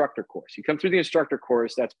our instructor course. You come through the instructor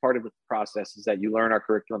course, that's part of the process, is that you learn our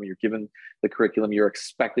curriculum, you're given the curriculum, you're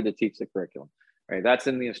expected to teach the curriculum, right? That's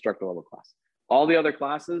in the instructor level class. All the other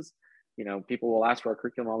classes, people will ask for our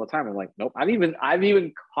curriculum all the time. I'm like, nope. I've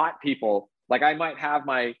even caught people, like I might have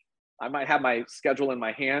my schedule in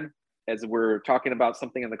my hand as we're talking about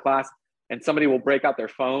something in the class, and somebody will break out their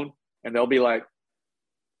phone and they'll be like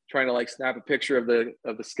trying to like snap a picture of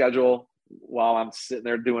the schedule while I'm sitting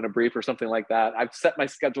there doing a brief or something like that. I've set my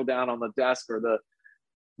schedule down on the desk or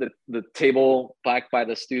the table back by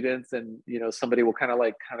the students, and somebody will kind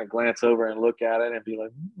of glance over and look at it and be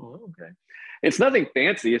like, oh, okay. It's nothing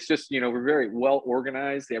fancy. It's just, we're very well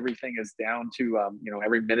organized. Everything is down to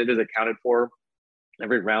every minute is accounted for.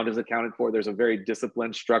 Every round is accounted for. There's a very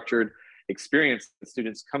disciplined, structured experience that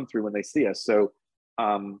students come through when they see us. So,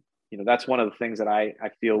 that's one of the things that I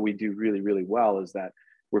feel we do really, really well, is that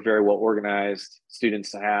we're very well organized.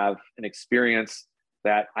 Students have an experience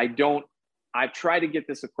that I try to get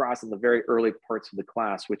this across in the very early parts of the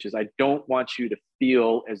class, which is I don't want you to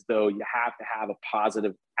feel as though you have to have a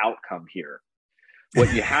positive outcome here.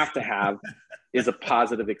 What you have to have is a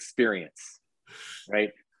positive experience, right?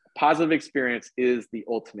 Positive experience is the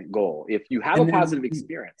ultimate goal. If you have a positive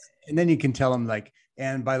experience. And then you can tell them like,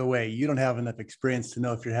 and by the way, you don't have enough experience to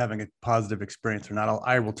know if you're having a positive experience or not.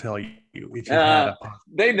 I will tell you if you had a positive.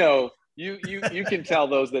 They know. You can tell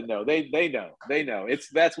those that know. They know.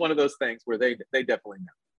 That's one of those things where they definitely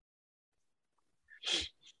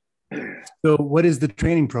know. So what is the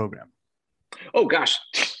training program? Oh gosh,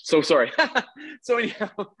 so sorry. So anyhow,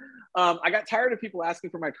 I got tired of people asking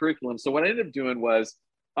for my curriculum. So what I ended up doing was,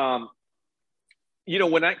 when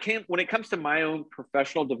it comes to my own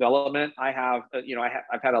professional development, I've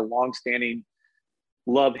had a long-standing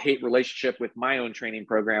love-hate relationship with my own training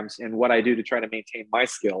programs and what I do to try to maintain my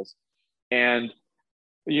skills. And,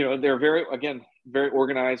 they're very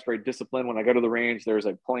organized, very disciplined. When I go to the range, there's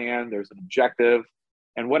a plan, there's an objective.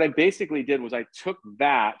 And what I basically did was I took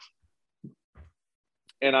that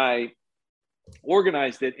and I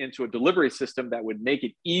organized it into a delivery system that would make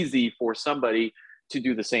it easy for somebody to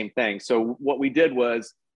do the same thing. So what we did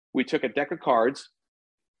was we took a deck of cards.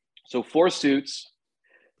 So 4 suits,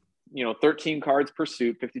 13 cards per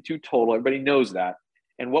suit, 52 total. Everybody knows that.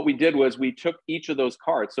 And what we did was we took each of those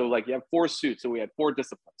cards. So like you have 4 suits. So we had 4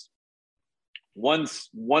 disciplines.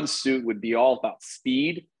 One suit would be all about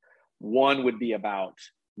speed. One would be about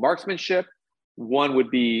marksmanship. One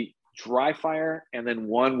would be dry fire. And then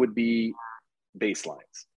one would be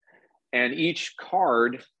baselines. And each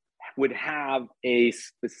card would have a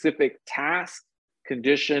specific task,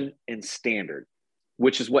 condition, and standard,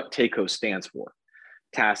 which is what TACO stands for,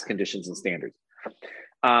 task, conditions, and standards.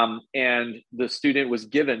 And the student was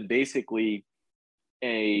given basically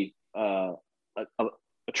a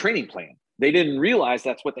training plan. They didn't realize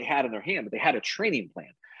that's what they had in their hand, but they had a training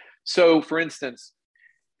plan. So for instance,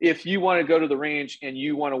 if you want to go to the range and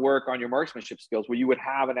you want to work on your marksmanship skills, well, you would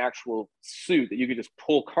have an actual suit that you could just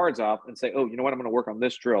pull cards off and say, oh, you know what, I'm going to work on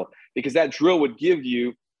this drill, because that drill would give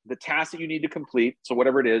you the task that you need to complete. So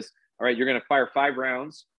whatever it is, all right, you're going to fire 5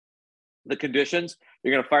 rounds. The conditions,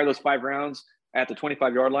 you're going to fire those 5 rounds at the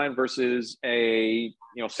 25-yard line versus a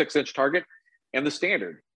 6-inch target. And the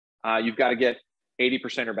standard, you've got to get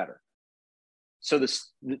 80% or better. So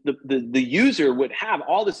the user would have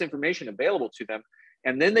all this information available to them,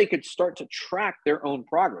 and then they could start to track their own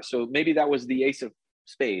progress. So maybe that was the ace of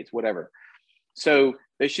spades, whatever. So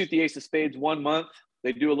they shoot the ace of spades 1 month,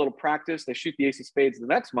 they do a little practice, they shoot the ace of spades the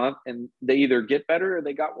next month, and they either get better or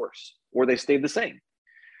they got worse, or they stayed the same.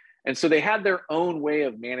 And so they had their own way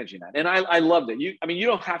of managing that. And I loved it. You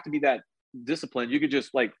don't have to be that disciplined. You could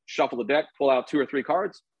just like shuffle the deck, pull out 2 or 3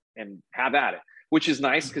 cards and have at it, which is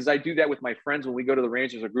nice because I do that with my friends when we go to the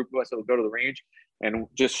range. There's a group of us that will go to the range and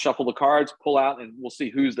just shuffle the cards, pull out, and we'll see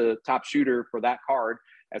who's the top shooter for that card.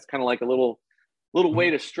 That's kind of like a little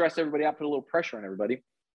way to stress everybody out, put a little pressure on everybody.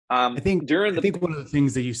 I think one of the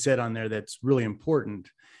things that you said on there that's really important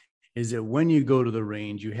is that when you go to the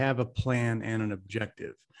range, you have a plan and an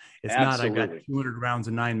objective. It's Absolutely. not, I got 200 rounds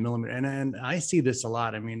of 9mm. And I see this a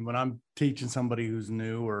lot. I mean, when I'm teaching somebody who's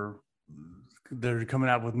new or they're coming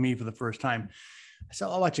out with me for the first time, so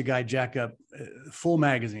I'll watch a guy jack up full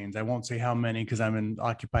magazines. I won't say how many because I'm in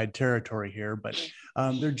occupied territory here, but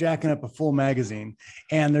they're jacking up a full magazine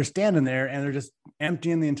and they're standing there and they're just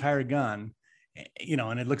emptying the entire gun,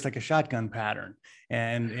 and it looks like a shotgun pattern.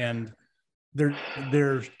 And they're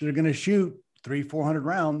going to shoot 300-400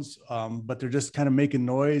 rounds, but they're just kind of making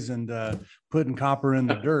noise and putting copper in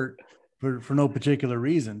the dirt for no particular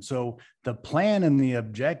reason. So the plan and the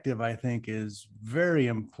objective, I think, is very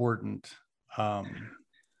important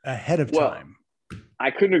ahead of time.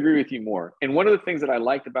 I couldn't agree with you more. And one of the things that I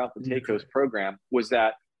liked about the TACOS program was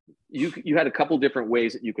that you had a couple different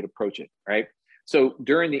ways that you could approach it, right? So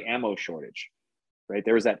during the ammo shortage, right,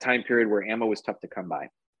 there was that time period where ammo was tough to come by.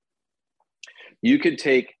 You could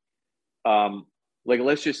take,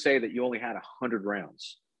 let's just say that you only had 100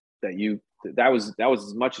 rounds that was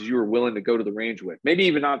as much as you were willing to go to the range with. Maybe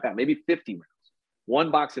even not that, maybe 50 rounds,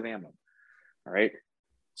 1 box of ammo. All right.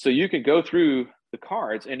 So you could go through the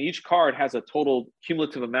cards and each card has a total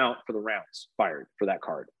cumulative amount for the rounds fired for that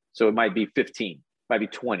card. So it might be 15, might be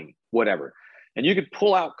 20, whatever. And you could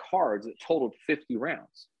pull out cards that totaled 50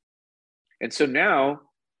 rounds. And so now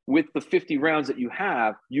with the 50 rounds that you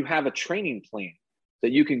have a training plan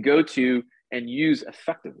that you can go to and use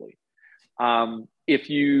effectively. If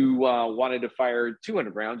you wanted to fire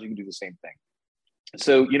 200 rounds, you can do the same thing.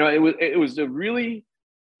 So, it was a really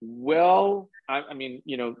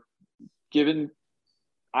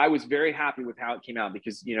I was very happy with how it came out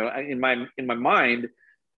because, in my mind,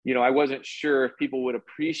 I wasn't sure if people would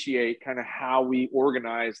appreciate kind of how we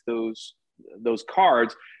organize those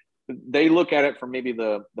cards. They look at it from maybe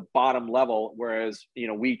the bottom level, whereas,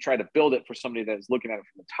 we try to build it for somebody that's looking at it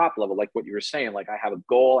from the top level, like what you were saying, like I have a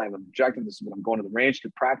goal, I have an objective, this is what I'm going to the range to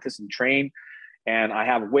practice and train, and I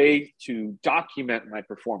have a way to document my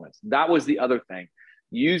performance. That was the other thing.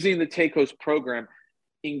 Using the TACOS program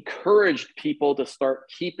encouraged people to start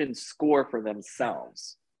keeping score for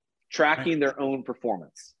themselves, tracking their own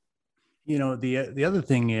performance. The other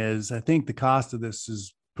thing is, I think the cost of this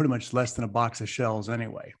is pretty much less than a box of shells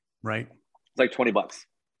anyway, right? It's like $20.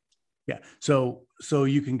 Yeah. So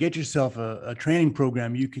you can get yourself a training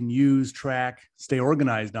program you can use, track, stay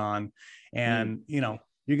organized on, and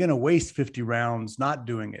you're going to waste 50 rounds not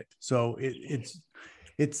doing it. So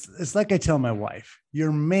it's like I tell my wife,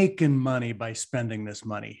 you're making money by spending this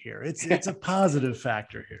money here. It's a positive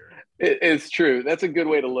factor here. It's true. That's a good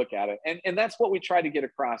way to look at it. And that's what we try to get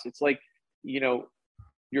across. It's like,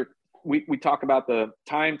 we talk about the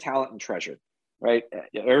time, talent, and treasure, right?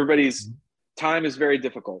 Everybody's time is very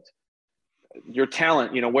difficult. Your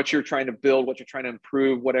talent, what you're trying to build, what you're trying to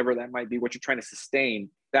improve, whatever that might be, what you're trying to sustain,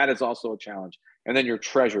 that is also a challenge. And then your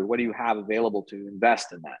treasure, what do you have available to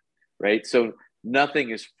invest in that, right? So nothing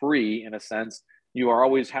is free in a sense. You are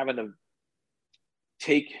always having to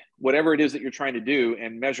take whatever it is that you're trying to do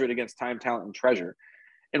and measure it against time, talent, and treasure.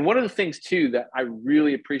 And one of the things too that I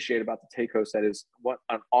really appreciate about the TACOS that is what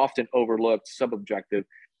an often overlooked sub-objective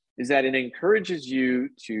is that it encourages you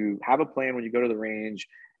to have a plan when you go to the range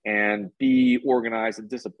and be organized and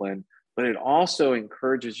disciplined, but it also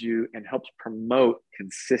encourages you and helps promote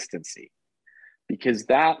consistency, because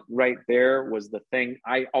that right there was the thing.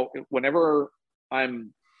 Whenever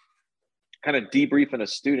I'm kind of debriefing a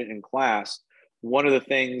student in class, one of the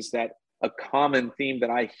things that a common theme that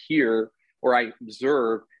I hear or I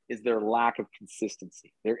observe is their lack of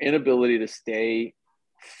consistency, their inability to stay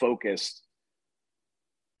focused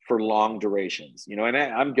for long durations, and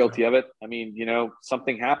I'm guilty of it. I mean,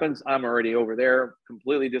 something happens, I'm already over there,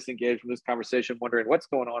 completely disengaged from this conversation, wondering what's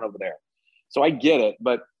going on over there. So I get it,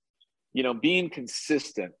 but being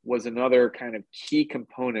consistent was another kind of key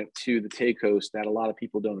component to the TACOS that a lot of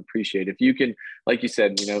people don't appreciate. If you can, like you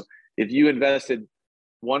said, if you invested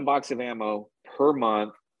 1 box of ammo per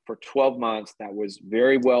month for 12 months, that was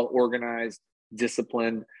very well organized,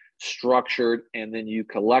 disciplined, structured, and then you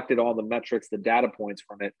collected all the metrics, the data points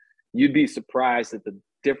from it, you'd be surprised at the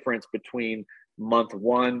difference between month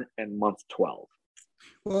 1 and month 12.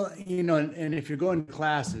 Well, and if you're going to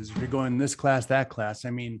classes, if you're going this class, that class,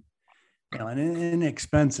 I mean, you know, an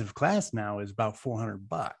inexpensive class now is about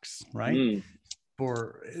 $400, right?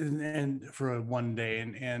 And for a 1 day,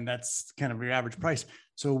 and that's kind of your average price.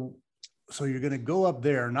 So you're going to go up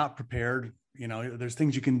there not prepared. You know, there's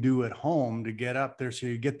things you can do at home to get up there so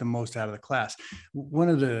you get the most out of the class. One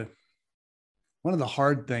of the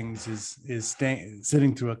hard things is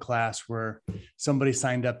sitting through a class where somebody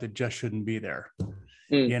signed up that just shouldn't be there.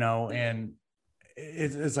 You know, and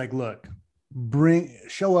it's like, look,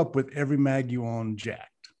 show up with every mag you own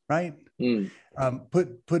jacked, right?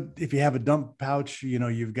 Put if you have a dump pouch, you know,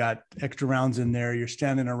 you've got extra rounds in there. You're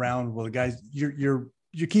standing around. Well, guys, you're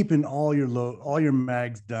keeping all your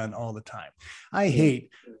mags done all the time. I hate,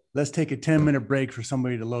 let's take a 10-minute break for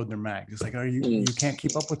somebody to load their mags. It's like, you can't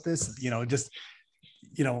keep up with this? You know, just,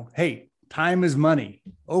 you know, hey, time is money.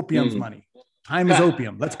 Opium's money. Time is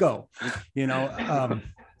opium. Let's go. You know,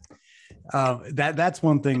 that's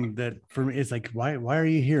one thing that for me, it's like, why are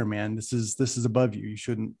you here, man? This is above you. You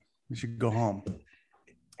should go home.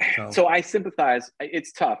 So I sympathize.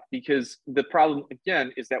 It's tough because the problem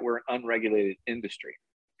again is that we're an unregulated industry.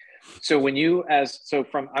 So when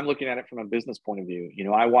I'm looking at it from a business point of view, you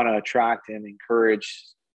know, I want to attract and encourage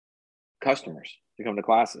customers to come to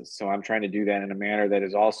classes. So I'm trying to do that in a manner that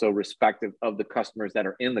is also respective of the customers that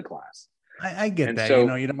are in the class. I get that. So, you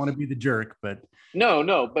know, you don't want to be the jerk, but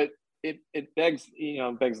but it begs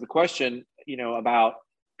the question, you know, about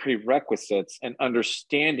prerequisites and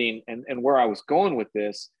understanding, and where I was going with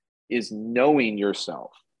this is knowing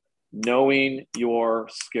yourself, knowing your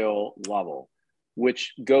skill level,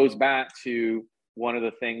 which goes back to one of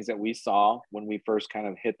the things that we saw when we first kind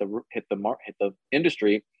of hit the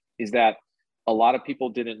industry, is that a lot of people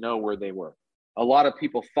didn't know where they were. A lot of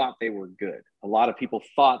people thought they were good. A lot of people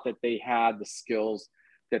thought that they had the skills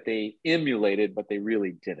that they emulated, but they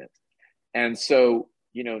really didn't. And so,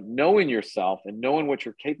 you know, knowing yourself and knowing what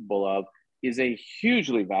you're capable of is a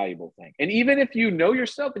hugely valuable thing. And even if you know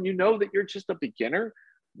yourself and you know that you're just a beginner,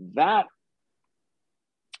 that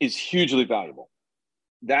is hugely valuable.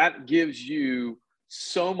 That gives you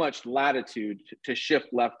so much latitude to shift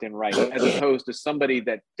left and right, as opposed to somebody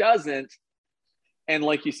that doesn't. And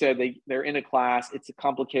like you said, they're in a class. It's a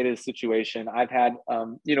complicated situation. I've had,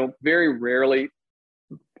 you know, very rarely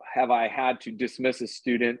have I had to dismiss a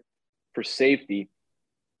student for safety,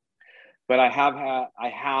 but I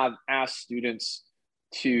have asked students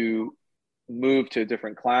to move to a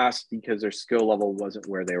different class because their skill level wasn't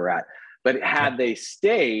where they were at. But had they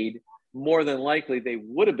stayed, more than likely they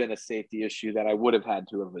would have been a safety issue that I would have had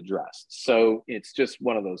to have addressed. So it's just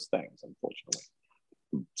one of those things, unfortunately.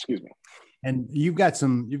 Excuse me. And you've got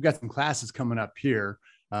some classes coming up here.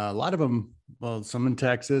 A lot of them, well, some in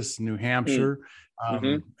Texas, New Hampshire,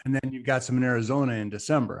 and then you've got some in Arizona in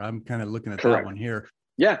December. I'm kind of looking at that one here.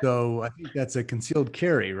 Yeah. So I think that's a concealed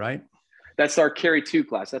carry, right? That's our carry 2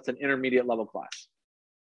 class. That's an intermediate level class.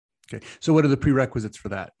 Okay. So what are the prerequisites for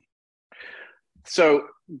that? So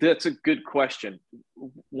that's a good question.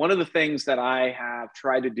 One of the things that I have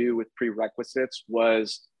tried to do with prerequisites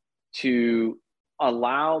was to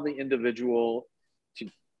allow the individual to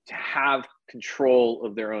have control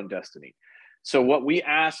of their own destiny. So what we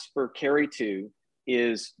ask for carry 2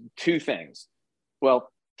 is 2 things.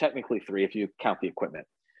 Well, technically 3 if you count the equipment.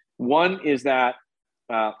 One is that,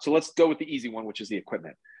 so let's go with the easy one, which is the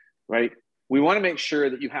equipment, right? We want to make sure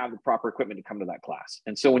that you have the proper equipment to come to that class.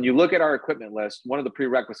 And so when you look at our equipment list, one of the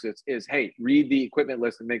prerequisites is, hey, read the equipment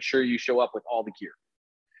list and make sure you show up with all the gear,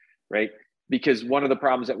 right? Because one of the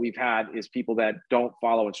problems that we've had is people that don't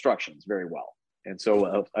follow instructions very well. And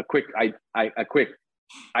so a quick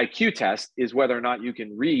IQ test is whether or not you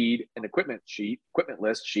can read an equipment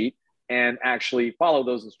list sheet, and actually follow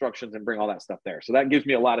those instructions and bring all that stuff there. So that gives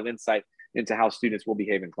me a lot of insight into how students will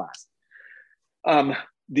behave in class.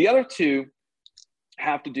 The other 2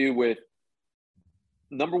 have to do with,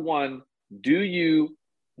 number 1, do you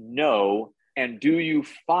know and do you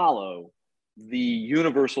follow the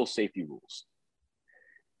universal safety rules?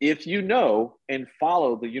 If you know and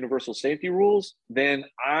follow the universal safety rules, then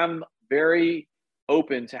I'm very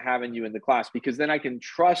open to having you in the class, because then I can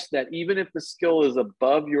trust that even if the skill is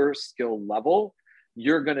above your skill level,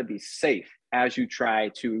 you're going to be safe as you try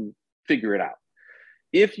to figure it out.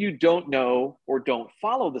 If you don't know or don't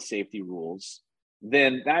follow the safety rules,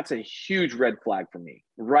 then that's a huge red flag for me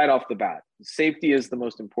right off the bat. Safety is the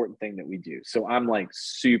most important thing that we do. So I'm like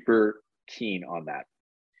super keen on that.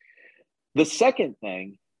 The second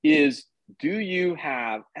thing is, do you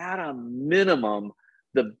have at a minimum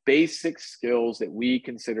the basic skills that we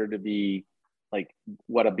consider to be like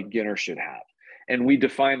what a beginner should have? And we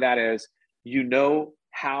define that as, you know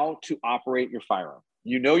how to operate your firearm.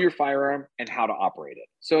 you know your firearm and how to operate it.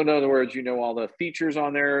 So in other words, you know all the features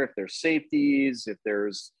on there, if there's safeties, if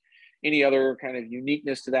there's any other kind of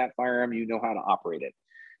uniqueness to that firearm, you know how to operate it.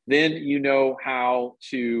 Then you know how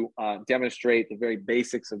to demonstrate the very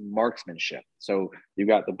basics of marksmanship. So you've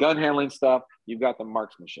got the gun handling stuff, you've got the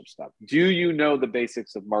marksmanship stuff. Do you know the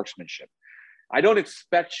basics of marksmanship? I don't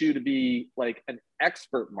expect you to be like an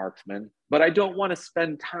expert marksman, but I don't want to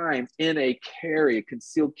spend time in a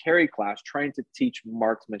concealed carry class trying to teach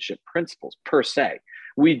marksmanship principles per se.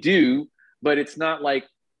 We do, but it's not like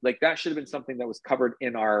that should have been something that was covered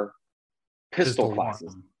in our pistol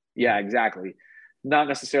classes. Yeah, exactly. Not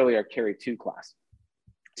necessarily our carry 2 class.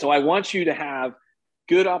 So I want you to have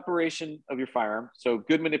good operation of your firearm, so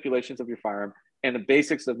good manipulations of your firearm, and the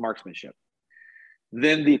basics of marksmanship.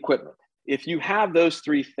 Then the equipment. If you have those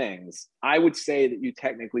 3 things, I would say that you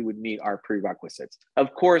technically would meet our prerequisites.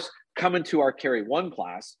 Of course, coming to our carry 1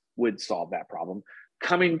 class would solve that problem.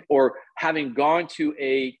 Coming or having gone to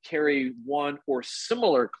a carry 1 or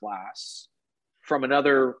similar class from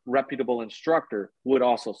another reputable instructor would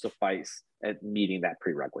also suffice at meeting that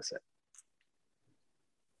prerequisite.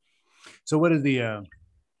 So what is the,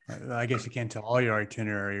 I guess you can't tell all your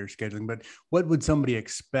itinerary or scheduling, but what would somebody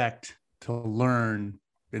expect to learn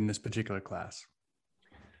in this particular class?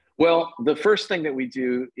 Well, the first thing that we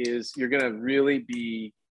do is you're going to really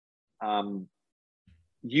be,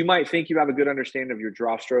 you might think you have a good understanding of your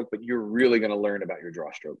draw stroke, but you're really going to learn about your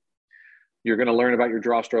draw stroke. You're going to learn about your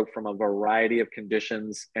draw stroke from a variety of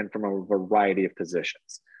conditions and from a variety of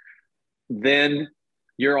positions. Then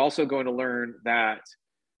you're also going to learn that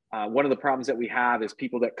one of the problems that we have is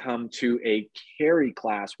people that come to a carry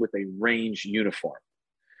class with a range uniform.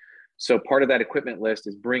 So part of that equipment list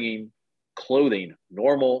is bringing clothing,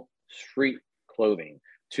 normal street clothing,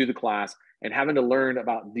 to the class and having to learn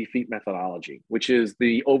about defeat methodology, which is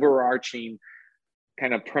the overarching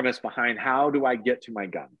kind of premise behind how do I get to my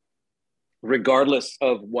gun, regardless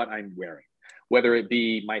of what I'm wearing, whether it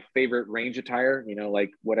be my favorite range attire, you know, like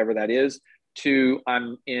whatever that is, to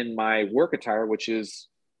I'm in my work attire, which is,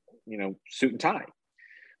 you know, suit and tie,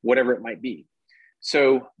 whatever it might be.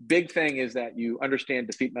 So big thing is that you understand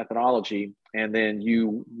defeat methodology, and then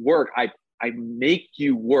you work, I make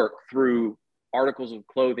you work through articles of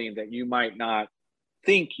clothing that you might not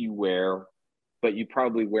think you wear, but you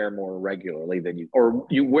probably wear more regularly than you, or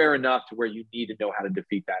you wear enough to where you need to know how to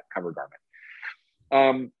defeat that cover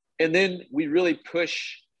garment. And then we really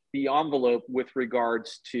push the envelope with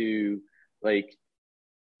regards to like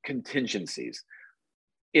contingencies.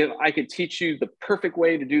 If I could teach you the perfect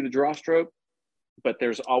way to do the draw stroke, but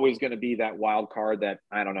there's always going to be that wild card that,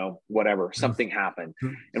 I don't know, whatever, something happened.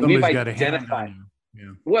 And we've identified,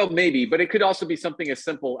 well, maybe, but it could also be something as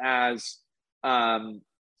simple as,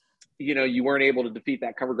 you know, you weren't able to defeat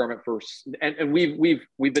that cover garment first. And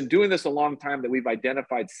we've been doing this a long time, that we've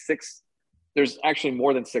identified 6, there's actually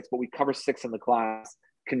more than 6, but we cover 6 in the class,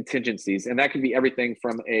 contingencies. And that can be everything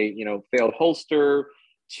from a, you know, failed holster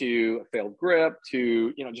to a failed grip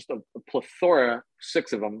to, you know, just a plethora,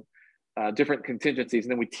 6 of them, different contingencies.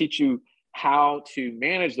 And then we teach you how to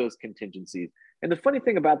manage those contingencies. And the funny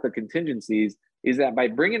thing about the contingencies is that by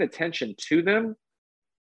bringing attention to them,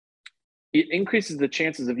 it increases the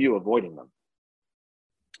chances of you avoiding them.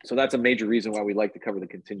 So that's a major reason why we like to cover the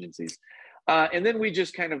contingencies. And then we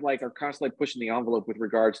just kind of like are constantly pushing the envelope with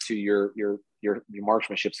regards to your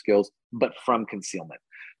marksmanship skills, but from concealment,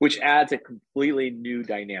 which adds a completely new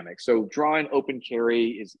dynamic. So drawing open carry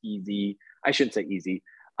is easy. I shouldn't say easy,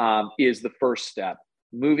 is the first step.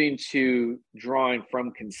 Moving to drawing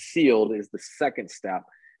from concealed is the second step.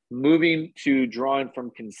 Moving to drawing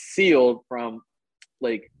from concealed from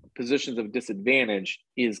like positions of disadvantage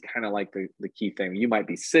is kind of like the key thing. You might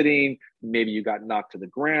be sitting, maybe you got knocked to the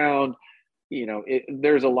ground. You know,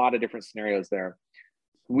 there's a lot of different scenarios there.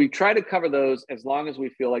 We try to cover those as long as we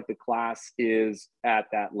feel like the class is at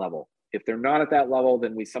that level. If they're not at that level,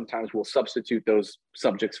 then we sometimes will substitute those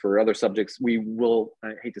subjects for other subjects. We will,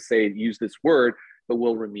 I hate to say, use this word, but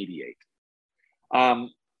we'll remediate.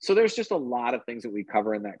 So there's just a lot of things that we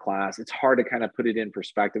cover in that class. It's hard to kind of put it in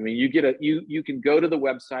perspective. I mean, you can go to the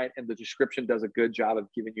website, and the description does a good job of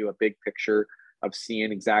giving you a big picture of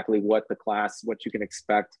seeing exactly what the class, what you can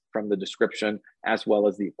expect from the description, as well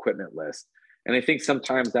as the equipment list. And I think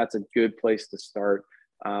sometimes that's a good place to start.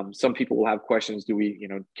 Some people will have questions. Do we, you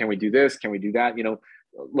know, can we do this? Can we do that? You know,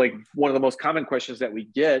 like one of the most common questions that we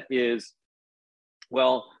get is,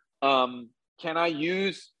 well, can I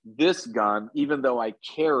use this gun even though I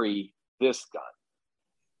carry this gun?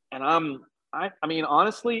 And I mean,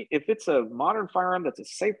 honestly, if it's a modern firearm that's a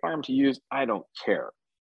safe firearm to use, I don't care.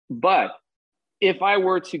 But if I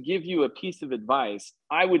were to give you a piece of advice,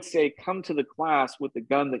 I would say come to the class with the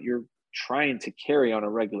gun that you're trying to carry on a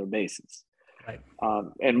regular basis. Right.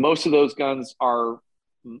 And most of those guns are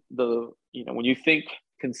when you think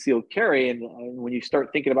concealed carry and when you start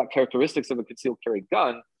thinking about characteristics of a concealed carry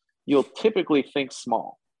gun, you'll typically think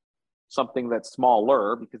small, something that's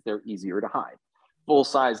smaller because they're easier to hide.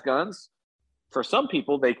 Full-size guns, for some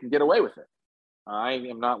people, they can get away with it. I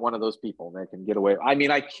am not one of those people that can get away. I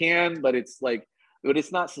mean, I can, but it's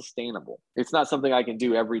not sustainable. It's not something I can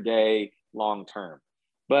do every day, long term.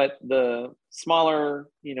 But the smaller,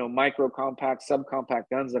 micro compact, subcompact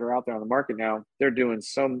guns that are out there on the market now,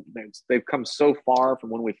 they've come so far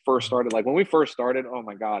from when we first started. Like when we first started, oh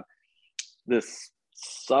my God, this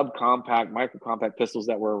subcompact, micro compact pistols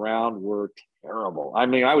that were around were terrible. I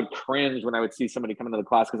mean, I would cringe when I would see somebody come into the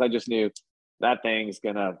class because I just knew that thing's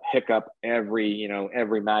gonna hiccup every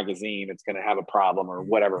magazine. It's gonna have a problem or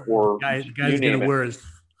whatever. Or guy's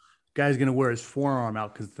gonna wear his forearm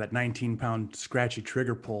out because it's that 19-pound scratchy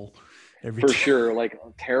trigger pull every for time. sure. Like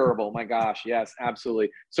terrible. My gosh, yes,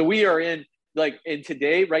 absolutely. So we are in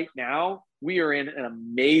today, right now, we are in an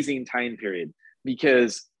amazing time period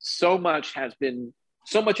because so much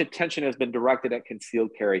attention has been directed at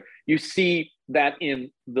concealed carry. You see that in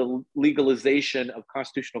the legalization of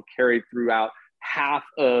constitutional carry throughout half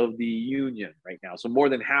of the union right now. So more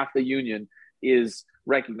than half the union is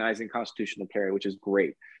recognizing constitutional carry, which is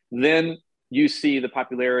great. Then you see the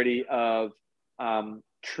popularity of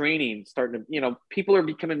training starting to, people are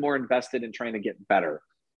becoming more invested in trying to get better.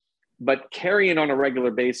 But carrying on a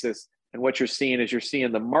regular basis, and what you're seeing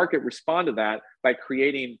the market respond to that by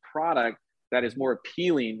creating product that is more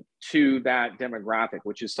appealing to that demographic,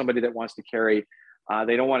 which is somebody that wants to carry.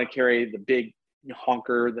 They don't want to carry the big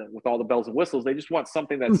honker with all the bells and whistles. They just want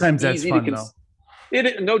something that's sometimes easy that's fun,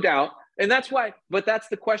 though. No doubt. And that's why, but that's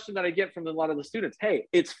the question that I get from a lot of the students. Hey,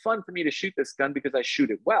 it's fun for me to shoot this gun because I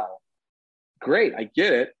shoot it well. Great, I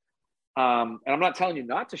get it. And I'm not telling you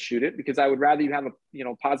not to shoot it because I would rather you have a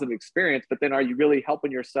positive experience, but then are you really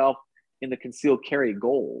helping yourself in the concealed carry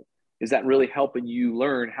goal? Is that really helping you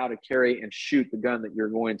learn how to carry and shoot the gun that you're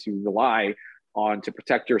going to rely on to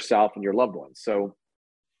protect yourself and your loved ones? So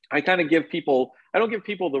I kind of I don't give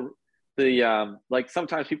people like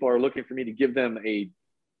sometimes people are looking for me to give them a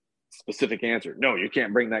specific answer. No, you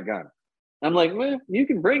can't bring that gun. I'm like, well, you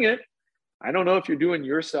can bring it. I don't know if you're doing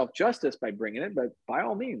yourself justice by bringing it, but by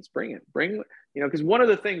all means, bring it. Because one of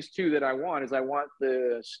the things too that I want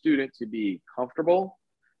the student to be comfortable.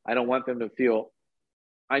 I don't want them to feel.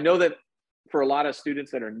 I know that for a lot of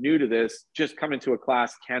students that are new to this, just coming to a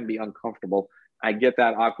class can be uncomfortable. I get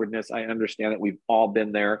that awkwardness. I understand that we've all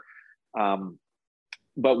been there.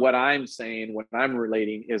 But what I'm saying, what I'm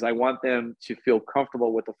relating is I want them to feel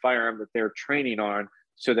comfortable with the firearm that they're training on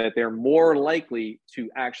so that they're more likely to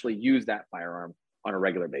actually use that firearm on a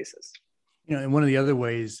regular basis. And one of the other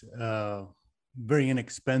ways, very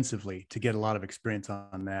inexpensively to get a lot of experience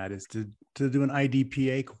on that is to do an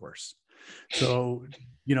IDPA course. So,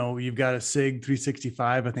 you've got a SIG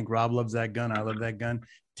 365. I think Rob loves that gun. I love that gun.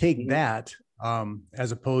 Take that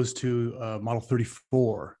as opposed to Model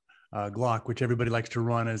 34 Glock, which everybody likes to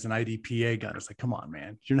run as an IDPA gun. It's like, come on,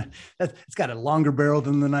 man. It's got a longer barrel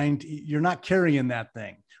than the 90. You're not carrying that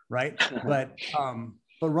thing, right? But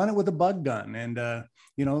run it with a bug gun and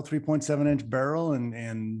 3.7-inch barrel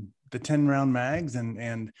and the 10-round mags,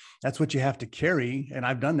 and that's what you have to carry. And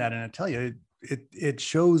I've done that, and I tell you, it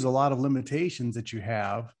shows a lot of limitations that you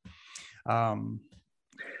have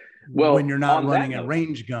when you're not running a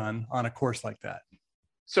range gun on a course like that.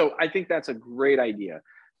 So I think that's a great idea.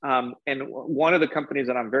 And one of the companies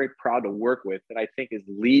that I'm very proud to work with that I think is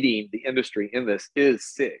leading the industry in this is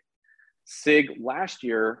SIG. SIG last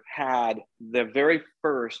year had the very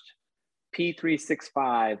first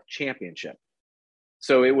P365 championship.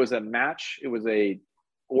 So it was a match. It was a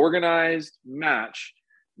organized match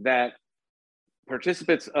that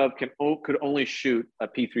participants could only shoot a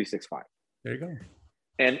P365. There you go.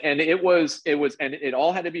 And it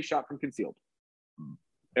all had to be shot from concealed.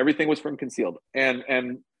 Everything was from concealed. And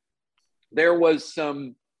there was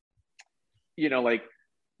some, some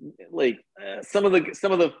of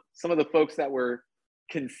the folks that were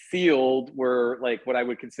concealed were like what I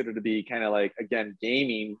would consider to be kind of like, again,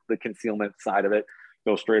 gaming the concealment side of it.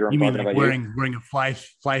 Go straight around. You mean like wearing a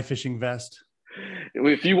fly fishing vest?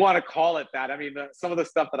 If you want to call it that. I mean, some of the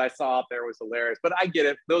stuff that I saw out there was hilarious, but I get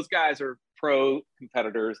it. Those guys are pro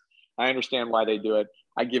competitors. I understand why they do it.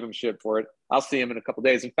 I give them shit for it. I'll see them in a couple of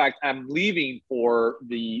days. In fact, I'm leaving for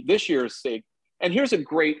this year's SIG. And here's a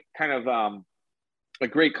great kind of a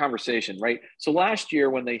great conversation, right? So last year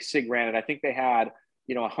when they SIG ran it, I think they had,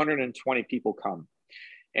 120 people come.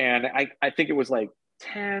 And I think it was like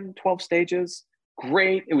 10, 12 stages.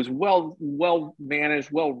 Great. It was well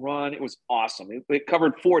managed, well run. It was awesome. It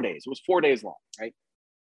covered 4 days. It was 4 days long, right?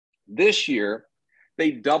 This year,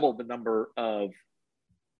 they doubled the number of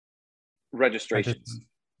registrations.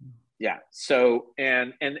 Yeah. So,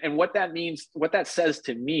 and what that means, what that says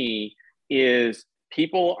to me is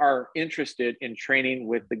people are interested in training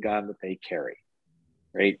with the gun that they carry,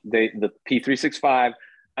 right? The P365.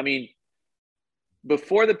 I mean,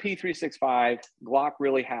 before the P365, Glock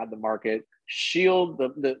really had the market. Shield,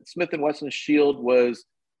 the Smith & Wesson Shield was,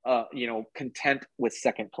 content with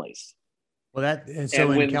second place. Well,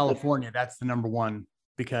 in California, that's the number one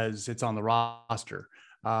because it's on the roster.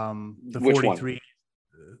 The 43,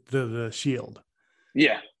 the Shield.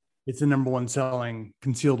 Yeah. It's the number one selling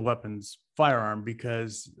concealed weapons firearm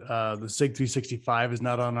because the SIG 365 is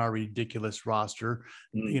not on our ridiculous roster.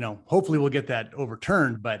 Hopefully we'll get that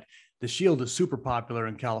overturned, but the Shield is super popular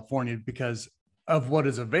in California because of what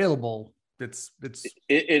is available. It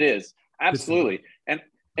is absolutely. And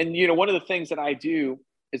one of the things that I do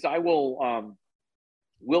is I will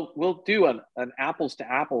we'll do an apples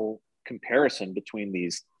to apple comparison between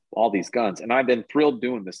all these guns. And I've been thrilled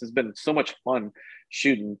doing this. It's been so much fun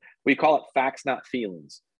shooting. We call it facts, not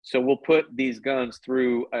feelings. So we'll put these guns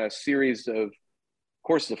through a series of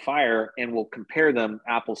courses of fire and we'll compare them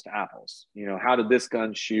apples to apples. How did this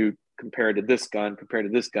gun shoot compared to this gun,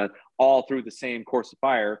 all through the same course of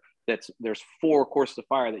fire. There's 4 courses of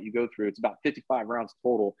fire that you go through. It's about 55 rounds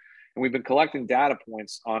total. And we've been collecting data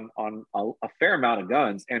points on a fair amount of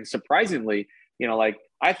guns. And surprisingly, I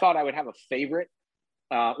thought I would have a favorite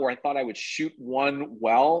or I thought I would shoot one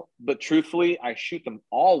well, but truthfully, I shoot them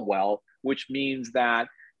all well, which means that,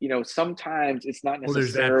 sometimes it's not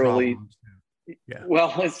necessarily,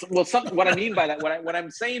 what I mean by that, what I'm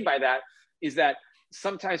saying by that is that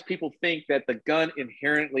sometimes people think that the gun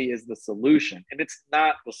inherently is the solution, and it's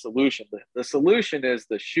not the solution. The solution is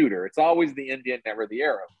the shooter. It's always the Indian, never the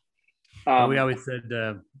arrow. We always said,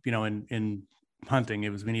 in hunting,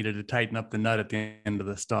 we needed to tighten up the nut at the end of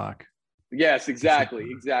the stock. Yes, exactly.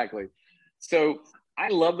 So I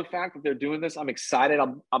love the fact that they're doing this. I'm excited.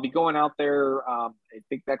 I'll be going out there. I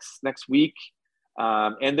think next week.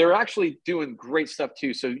 And they're actually doing great stuff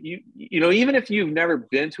too. So even if you've never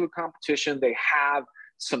been to a competition, they have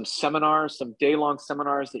some seminars, some day-long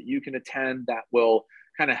seminars that you can attend that will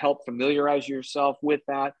kind of help familiarize yourself with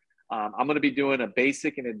that. I'm going to be doing a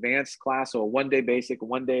basic and advanced class, so a 1-day basic, a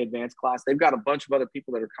 1-day advanced class. They've got a bunch of other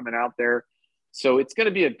people that are coming out there. So it's going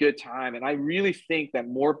to be a good time. And I really think that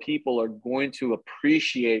more people are going to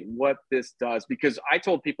appreciate what this does, because I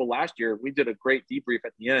told people last year, we did a great debrief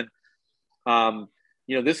at the end.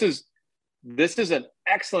 This is an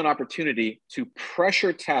excellent opportunity to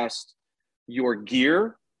pressure test your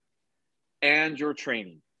gear and your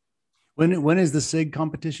training. When is the SIG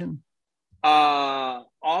competition?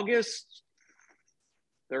 August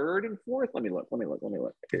 3rd and 4th. Let me look.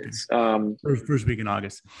 It's first week in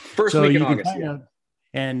August. First week in August. Yeah.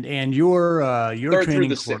 And your 3rd training through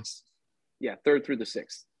the 6th. Yeah, 3rd through the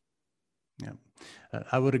 6th. Yeah,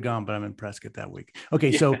 I would have gone, but I'm in Prescott that week.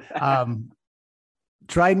 Okay, so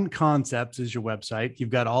Trident Concepts is your website. You've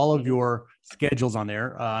got all of your schedules on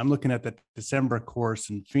there. I'm looking at the December course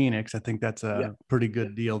in Phoenix. I think that's a pretty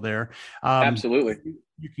good deal there. Absolutely.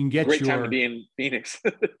 You can get great time to be in Phoenix.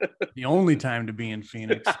 The only time to be in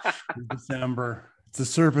Phoenix is December. It's the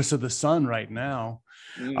surface of the sun right now.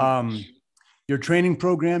 Your training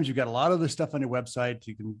programs, you've got a lot of the stuff on your website.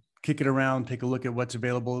 You can kick it around, take a look at what's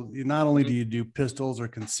available. Not only do you do pistols or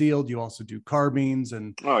concealed, you also do carbines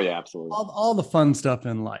and absolutely all the fun stuff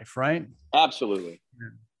in life, right? Absolutely.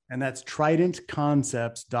 And that's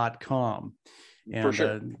tridentconcepts.com. And for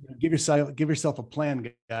sure. Give yourself a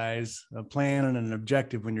plan, guys, a plan and an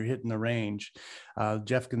objective when you're hitting the range.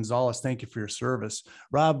 Jeff Gonzalez, thank you for your service.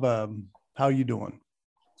 Rob, how are you doing?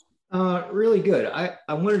 Really good. I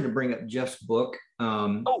wanted to bring up Jeff's book.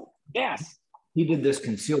 Yes. He did this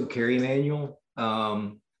concealed carry manual.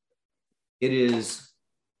 It is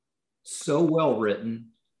so well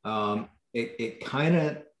written. It kind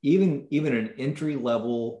of, even an entry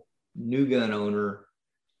level new gun owner,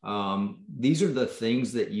 these are the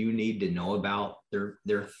things that you need to know about.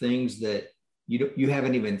 They're things that you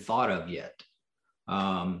haven't even thought of yet.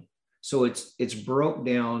 So it's broke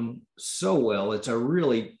down so well. It's a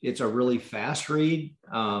really fast read,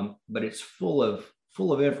 but it's full of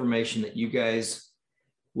information that you guys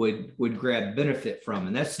would grab benefit from.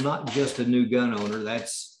 And that's not just a new gun owner.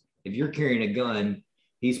 That's, if you're carrying a gun,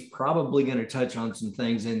 he's probably going to touch on some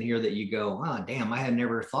things in here that you go, damn, I had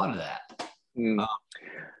never thought of that.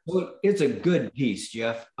 Well, it's a good piece,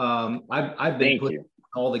 Jeff. I've been Thank putting you.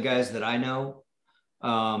 all the guys that I know.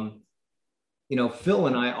 Phil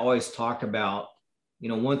and I always talk about,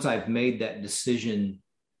 once I've made that decision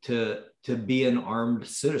to be an armed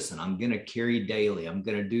citizen, I'm going to carry daily. I'm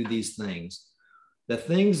going to do these things. The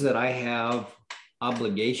things that I have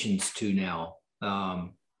obligations to now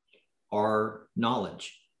are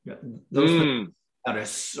knowledge. Those things out of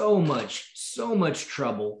so much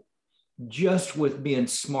trouble just with being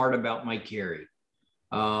smart about my carry.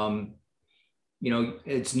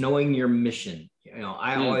 It's knowing your mission.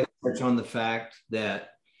 I always touch on the fact that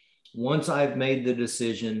once I've made the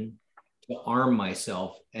decision to arm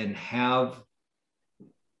myself and have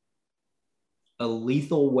a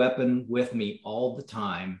lethal weapon with me all the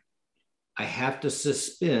time, I have to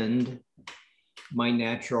suspend my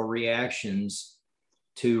natural reactions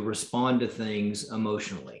to respond to things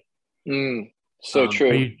emotionally. So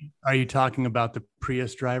true. Are you talking about the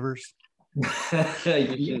Prius drivers?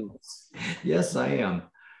 Yes, I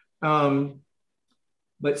am.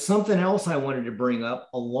 But something else I wanted to bring up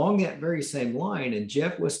along that very same line, and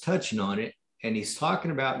Jeff was touching on it, and he's talking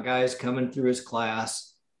about guys coming through his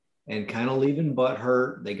class and kind of leaving butt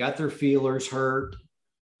hurt. They got their feelers hurt.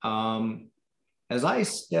 As I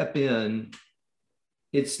step in,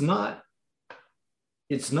 it's not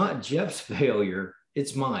Jeff's failure,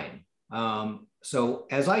 it's mine. So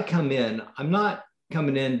as I come in, I'm not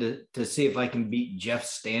coming in to see if I can beat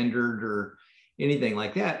Jeff's standard or anything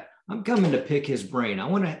like that. I'm coming to pick his brain. I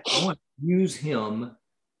want to use him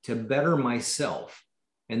to better myself.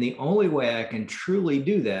 And the only way I can truly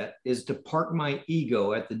do that is to park my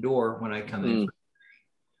ego at the door when I come in.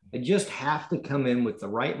 I just have to come in with the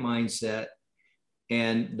right mindset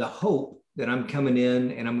and the hope that I'm coming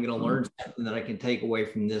in and I'm going to learn something that I can take away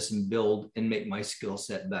from this and build and make my skill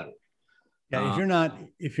set better. Yeah,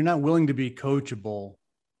 if you're not willing to be coachable,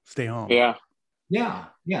 stay home. Yeah.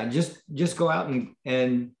 Just go out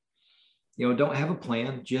and don't have a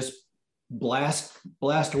plan. Just blast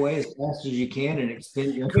away as fast as you can and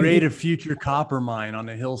extend your create a future copper mine on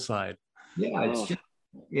the hillside. Yeah, it's just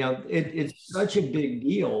it's such a big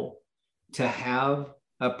deal to have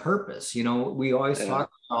a purpose. We always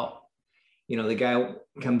talk about, the guy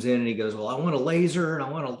comes in and he goes, well, I want a laser and I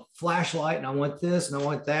want a flashlight and I want this and I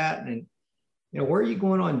want that. And where are you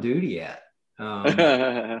going on duty at? Well,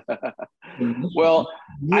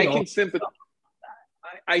 I can sympathize.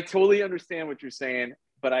 I totally understand what you're saying,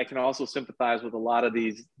 but I can also sympathize with a lot of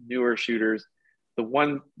these newer shooters. The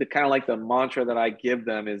kind of like the mantra that I give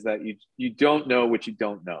them is that you don't know what you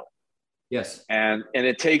don't know. Yes. And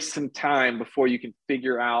it takes some time before you can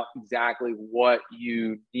figure out exactly what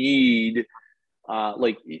you need.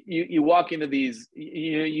 Like you walk into these,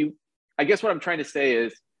 I guess what I'm trying to say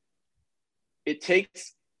is it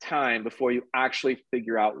takes time before you actually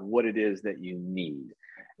figure out what it is that you need.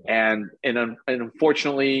 And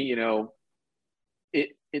unfortunately,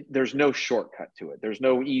 there's no shortcut to it. There's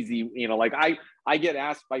no easy, like I get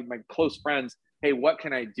asked by my close friends, hey, what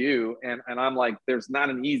can I do? And I'm like, there's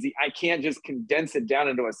not an easy, I can't just condense it down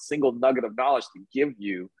into a single nugget of knowledge to give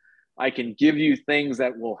you. I can give you things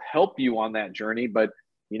that will help you on that journey. But,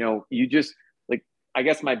 you just like, I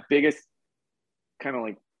guess my biggest kind of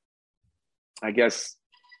like,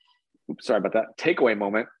 sorry about that, takeaway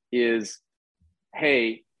moment is,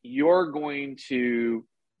 hey, you're going to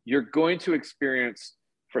experience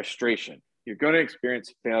frustration. You're going to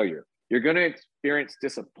experience failure. You're going to experience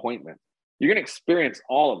disappointment. You're going to experience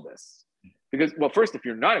all of this because, well, first, if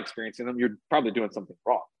you're not experiencing them, you're probably doing something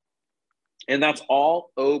wrong. And that's all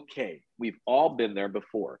okay. We've all been there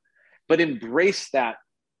before, but embrace that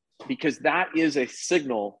because that is a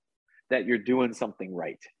signal that you're doing something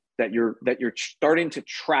right, that you're starting to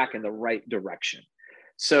track in the right direction.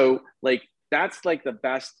 So like, that's like the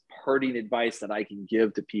best parting advice that I can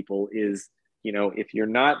give to people is, if you're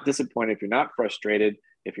not disappointed, if you're not frustrated,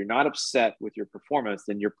 if you're not upset with your performance,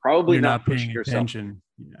 then you're probably not pushing yourself. Attention.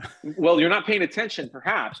 Yeah. Well, you're not paying attention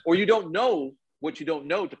perhaps, or you don't know what you don't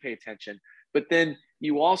know to pay attention, but then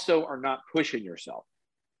you also are not pushing yourself.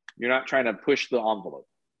 You're not trying to push the envelope.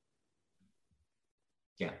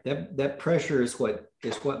 Yeah, that pressure is what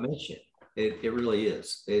makes you. It really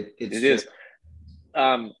is. It is.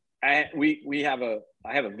 I have a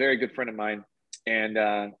very good friend of mine,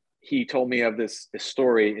 and he told me of this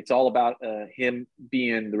story. It's all about him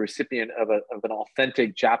being the recipient of an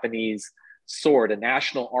authentic Japanese sword, a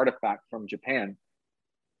national artifact from Japan.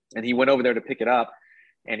 And he went over there to pick it up,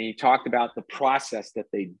 and he talked about the process that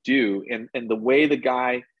they do. And the way the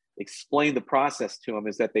guy explained the process to him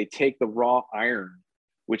is that they take the raw iron,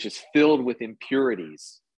 which is filled with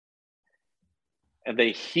impurities, and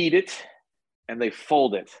they heat it, and they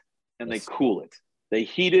fold it and they cool it. They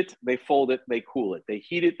heat it, they fold it, they cool it. They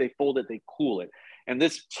heat it, they fold it, they cool it. And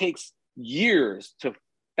this takes years to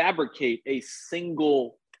fabricate a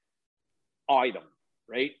single item,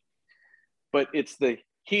 right? But it's the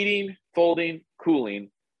heating, folding,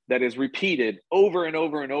 cooling that is repeated over and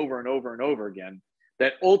over and over and over and over again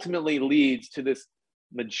that ultimately leads to this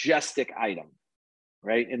majestic item,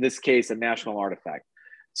 right? In this case, a national artifact.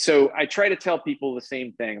 So I try to tell people the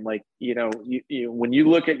same thing. I'm like, when you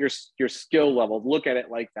look at your skill level, look at it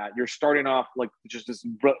like that. You're starting off like just this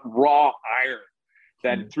raw iron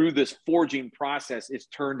that through this forging process is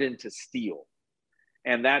turned into steel.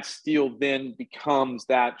 And that steel then becomes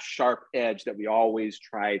that sharp edge that we always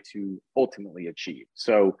try to ultimately achieve.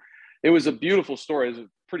 So it was a beautiful story. It was a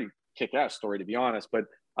pretty kick-ass story, to be honest. But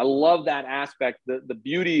I love that aspect, the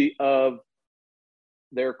beauty of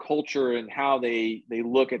their culture and how they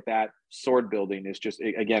look at that sword building is just,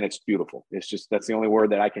 again, it's beautiful. It's just, that's the only word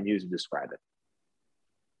that I can use to describe it.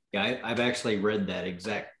 Yeah, I've actually read that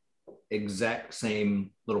exact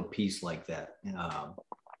same little piece like that.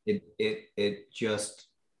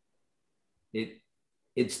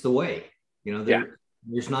 It's the way,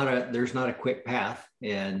 there's not a quick path.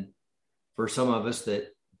 And for some of us that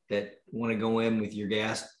want to go in with your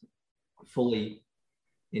gas fully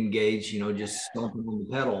engaged, just stomping on the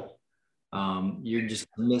pedal, you're just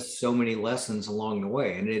miss so many lessons along the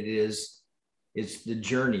way. And it's the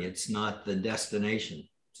journey. It's not the destination.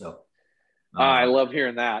 So I love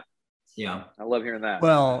hearing that. Yeah. I love hearing that.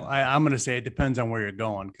 Well, I'm going to say it depends on where you're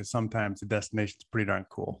going, because sometimes the destination's pretty darn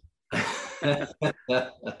cool.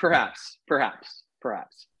 Perhaps.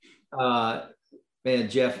 Man,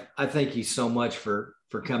 Jeff, I thank you so much for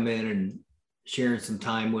coming in and sharing some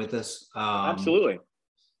time with us. Absolutely.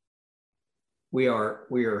 We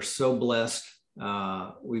are so blessed.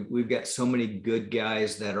 We've got so many good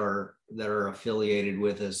guys that are affiliated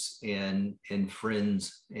with us and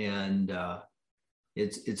friends, and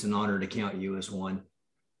it's an honor to count you as one.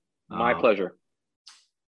 My pleasure.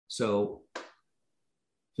 So,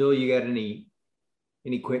 Phil, you got any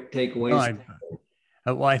quick takeaways?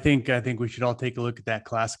 Well, I think we should all take a look at that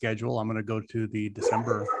class schedule. I'm going to go to the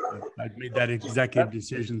December. I've made that executive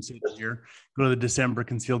decision this year. Go to the December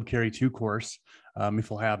Concealed Carry 2 course, if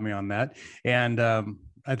he'll have me on that. And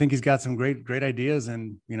I think he's got some great ideas.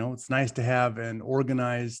 And it's nice to have an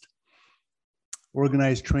organized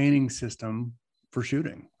training system for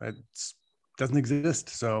shooting. It doesn't exist.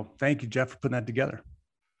 So thank you, Jeff, for putting that together.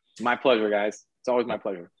 My pleasure, guys. It's always my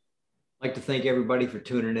pleasure. I'd like to thank everybody for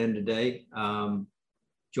tuning in today.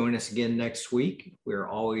 Join us again next week. We're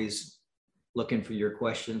always looking for your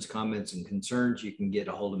questions, comments, and concerns. You can get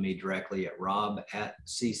a hold of me directly at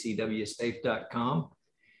rob@ccwsafe.com.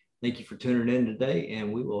 Thank you for tuning in today,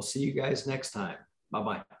 and we will see you guys next time.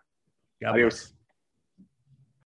 Bye-bye. Adios.